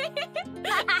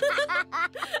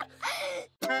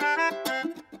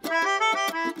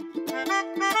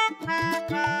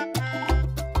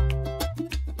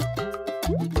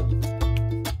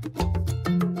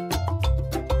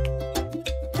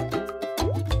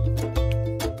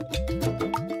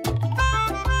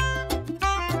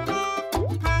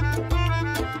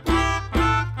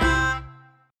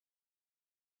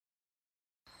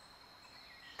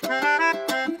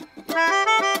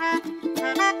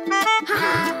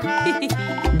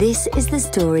 This is the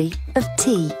story of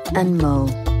T and Mo,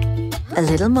 a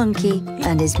little monkey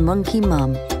and his monkey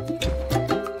mum,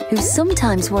 who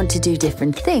sometimes want to do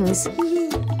different things,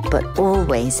 but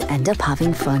always end up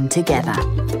having fun together.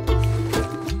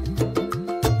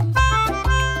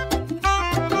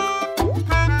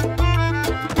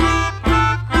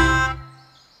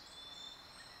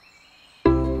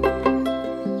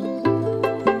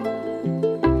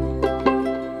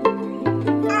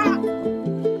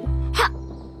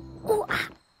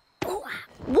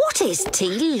 is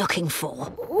T looking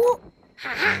for?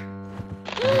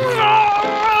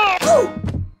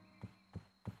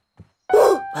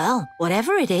 Well,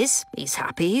 whatever it is, he's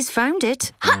happy he's found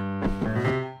it.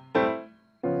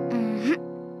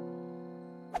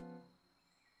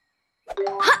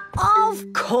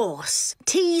 Of course,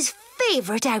 T's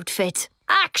favourite outfit,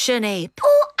 Action Ape.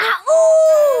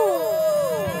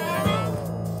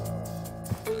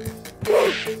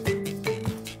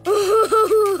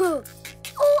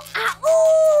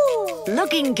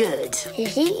 Looking good.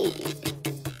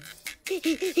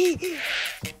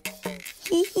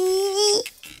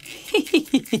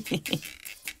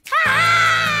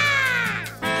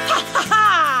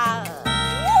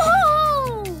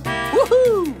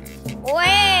 Woohoo!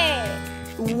 Way!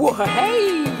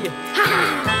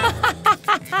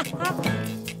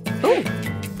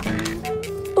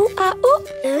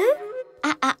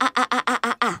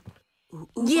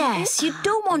 Yes, you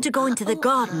don't want to go into the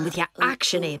garden with your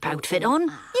Action Ape outfit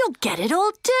on. You'll get it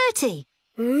all dirty.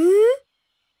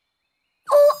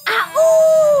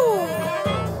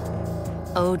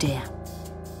 Oh dear.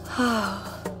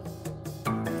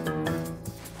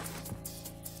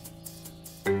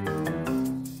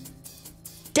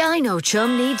 Dino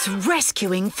Chum needs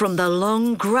rescuing from the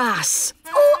long grass.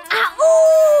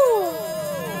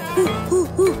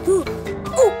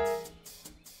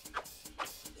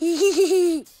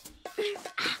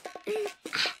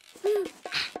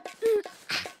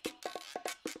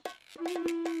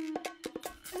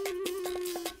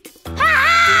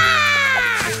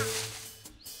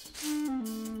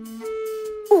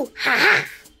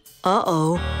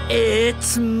 Uh-oh.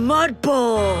 It's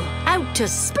Mudball! Out to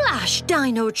splash,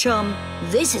 Dino Chum.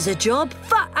 This is a job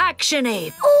for Action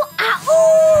Ape.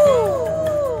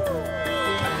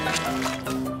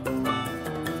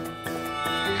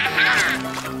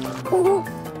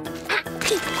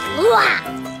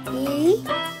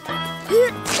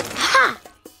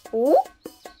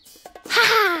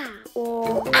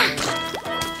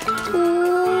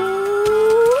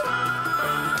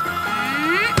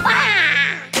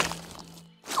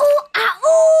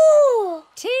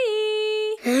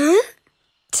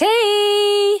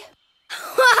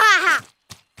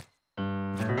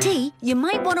 T, you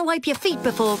might want to wipe your feet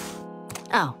before...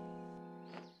 Oh.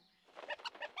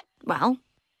 Well,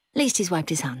 at least he's wiped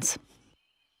his hands.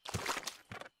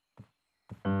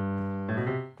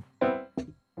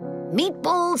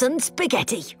 Meatballs and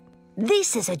spaghetti.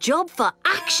 This is a job for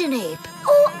Action Ape.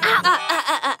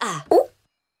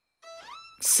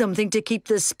 Something to keep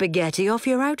the spaghetti off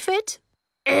your outfit?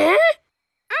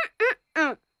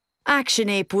 Action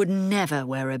Ape would never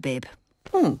wear a bib.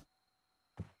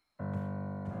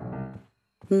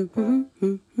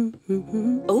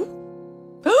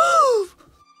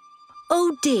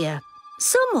 Oh dear.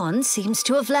 Someone seems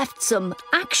to have left some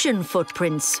action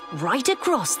footprints right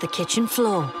across the kitchen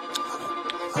floor.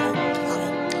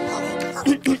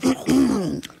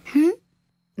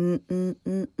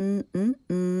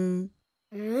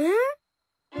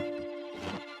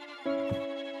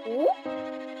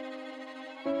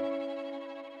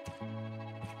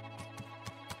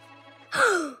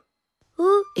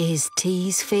 Is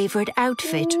T's favourite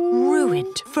outfit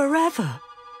ruined forever?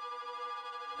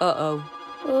 Uh-oh.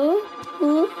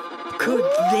 Could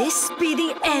this be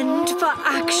the end for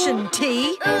Action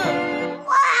T?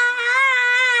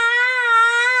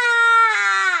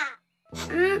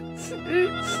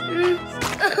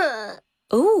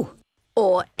 Oh,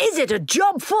 or is it a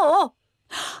job for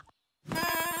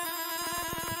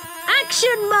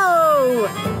Action Mo?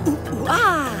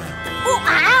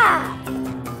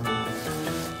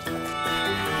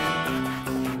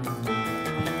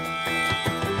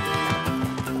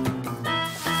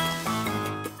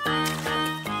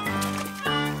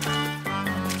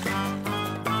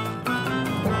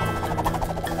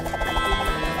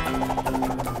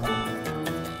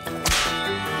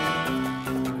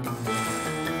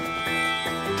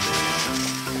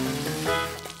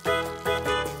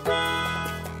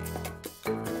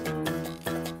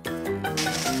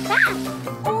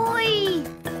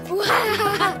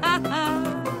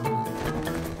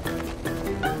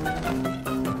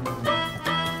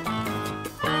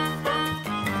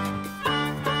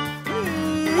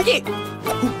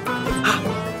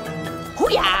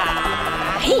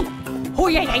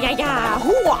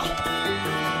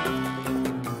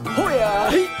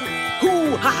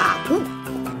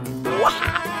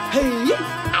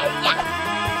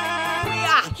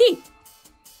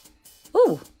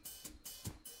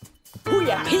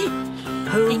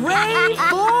 Hooray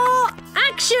for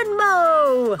Action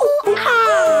Mo!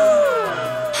 Whoa!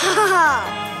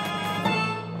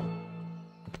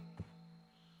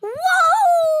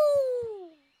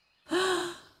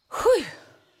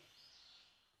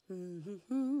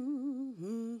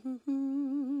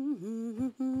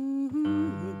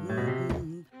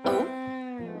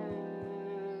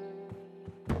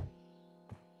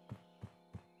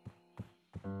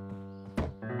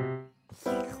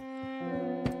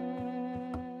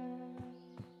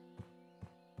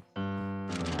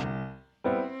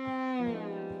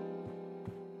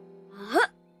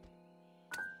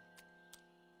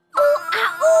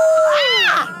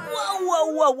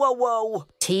 whoa, whoa, whoa.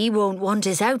 T won't want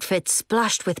his outfit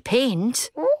splashed with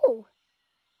paint. Oh.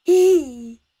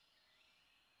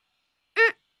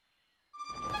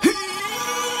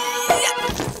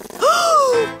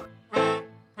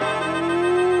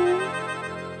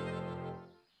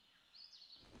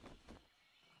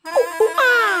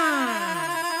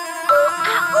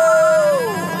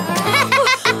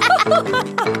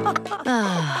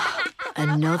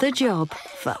 Another job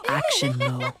for Action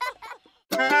Mo.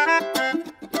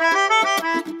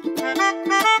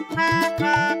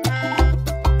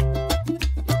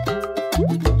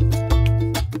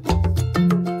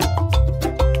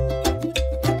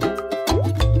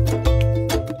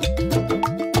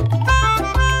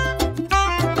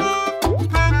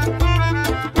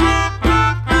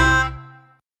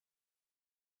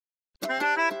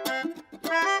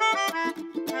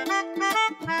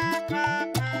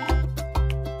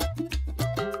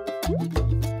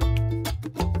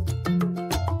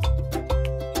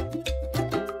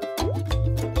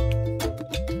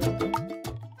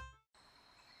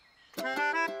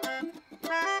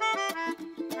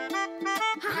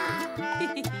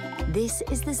 This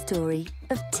is the story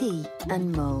of T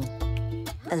and Mo,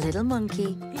 a little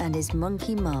monkey and his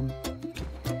monkey mum,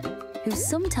 who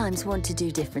sometimes want to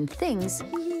do different things,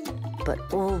 but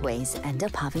always end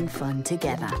up having fun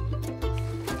together.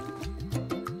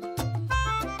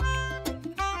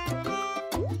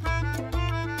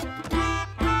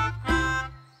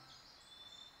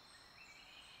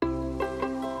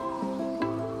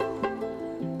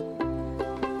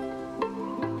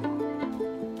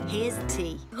 Here's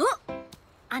T.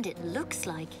 And it looks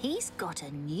like he's got a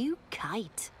new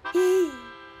kite. Mom!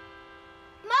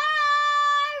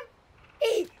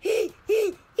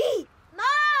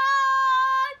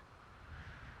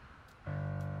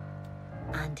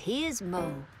 And here's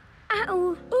Mo.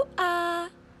 Ow. Ooh, ah.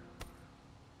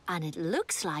 And it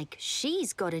looks like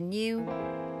she's got a new...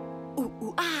 Ooh,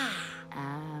 ooh, ah.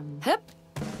 Hup.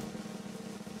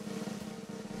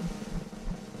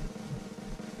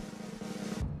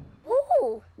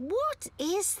 Ooh. What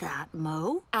is that,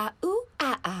 Mo? Ah, ooh,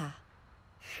 ah, ah.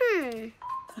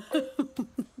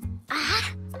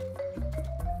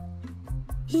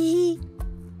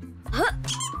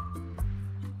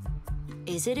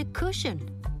 Is it a cushion?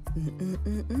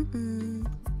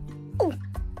 Or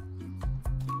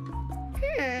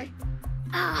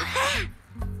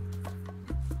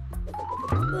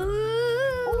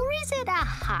is it a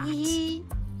hat?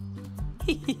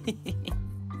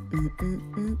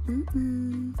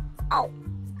 Oh.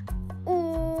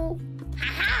 Ooh.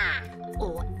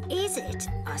 Or is it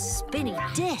a spinny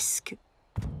disc?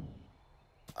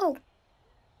 Oh.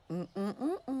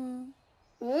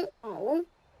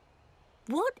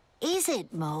 What is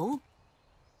it, Mo?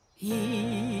 Oh!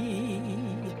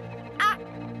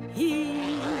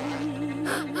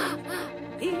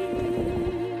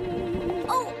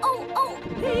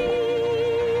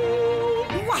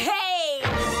 Hey!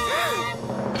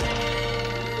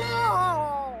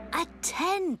 A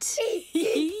tent!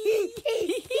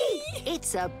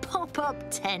 It's a pop-up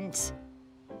tent.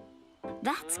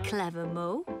 That's clever,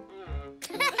 Mo.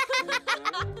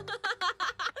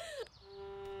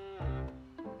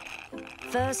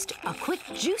 First, a quick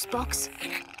juice box.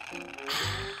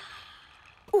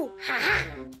 Ooh, ha-ha.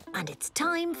 And it's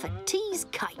time for T's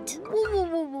kite.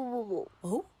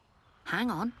 Oh?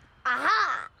 Hang on.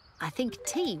 Aha! I think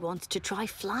T wants to try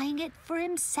flying it for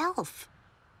himself.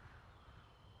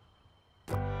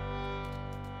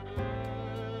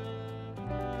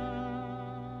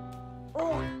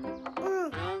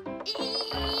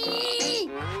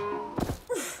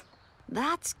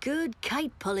 That's good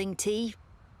kite pulling, T.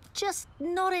 Just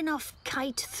not enough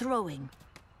kite throwing.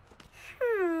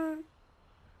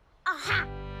 Aha!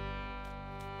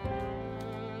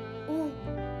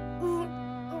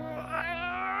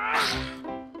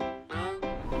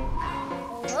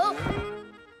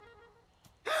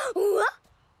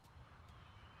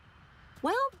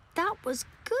 Well, that was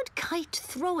good kite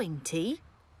throwing, T.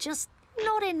 Just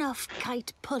not enough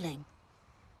kite pulling.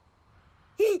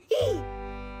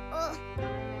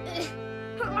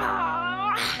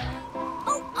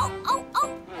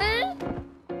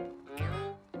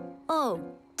 Oh,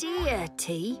 dear,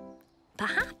 T.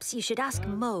 Perhaps you should ask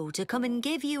Mo to come and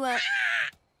give you a...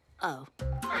 Oh.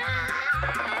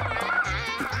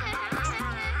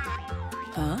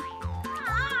 Huh?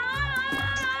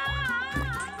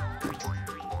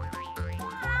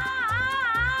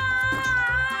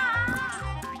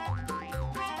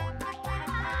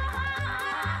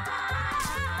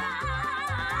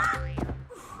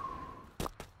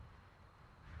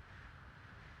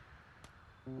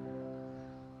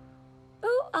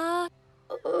 Ooh, ah.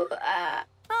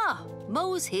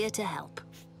 Mo's here to help.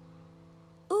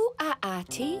 Ooh-ah-ah,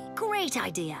 T. Great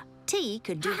idea. T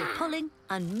can do the pulling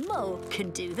and Mo can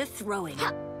do the throwing.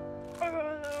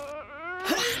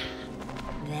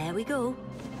 There we go.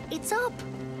 It's up.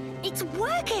 It's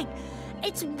working.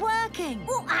 It's working.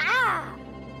 Ooh-ah-ah!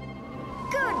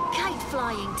 Good kite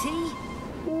flying, T.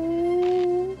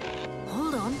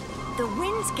 Hold on. The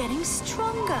wind's getting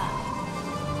stronger.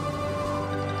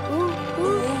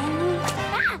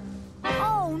 Ah!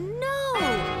 Oh, no!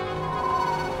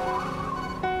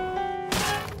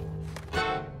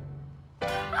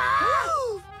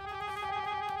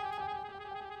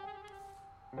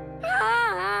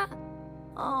 Ah!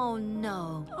 Oh,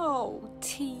 no. Oh,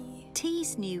 T.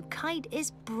 T's new kite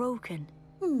is broken.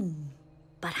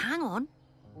 But hang on.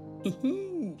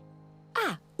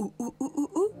 Ah! Ooh, ooh, ooh, ooh,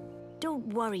 ooh.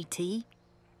 Don't worry, T.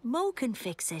 Mo can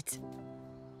fix it.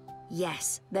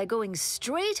 Yes, they're going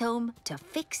straight home to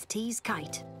fix T's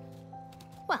kite.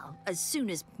 Well, as soon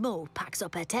as Mo packs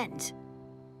up her tent.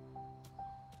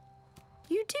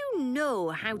 You do know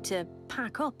how to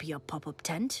pack up your pop-up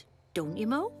tent, don't you,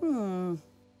 Mo?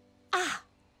 Ah!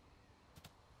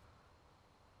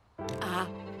 Ah!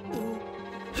 Ooh.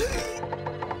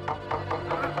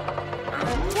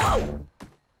 Whoa!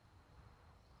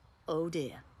 Oh,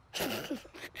 dear.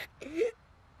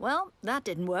 Well, that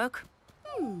didn't work.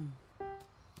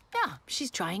 Ah, she's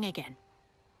trying again.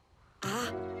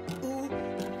 Ah! Ooh.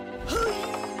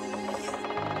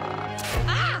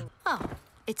 Ah! Oh,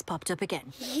 it's popped up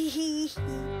again.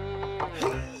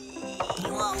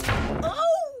 Whoa! Oh!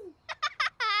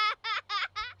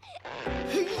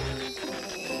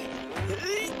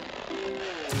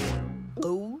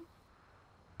 Oh.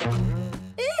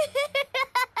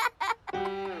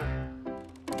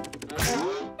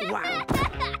 Wow.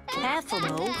 Careful,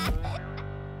 Mo.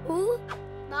 Ooh,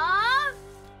 Mom?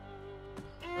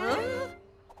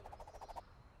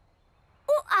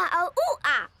 Ooh-ah,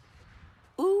 ooh-ah.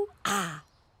 Ooh-ah.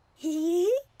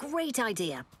 Great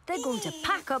idea. They're going to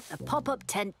pack up the pop-up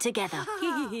tent together.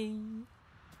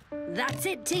 That's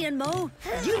it, T and Mo.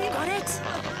 You've got it.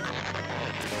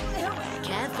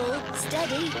 Careful,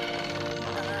 steady.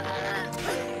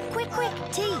 Quick, quick,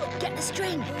 T, get the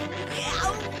string.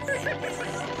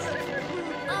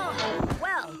 Oh,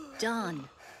 well done.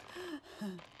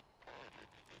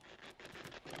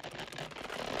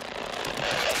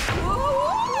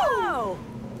 Whoa!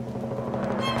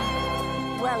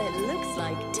 Well, it looks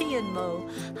like T and Mo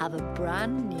have a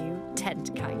brand new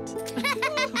tent kite.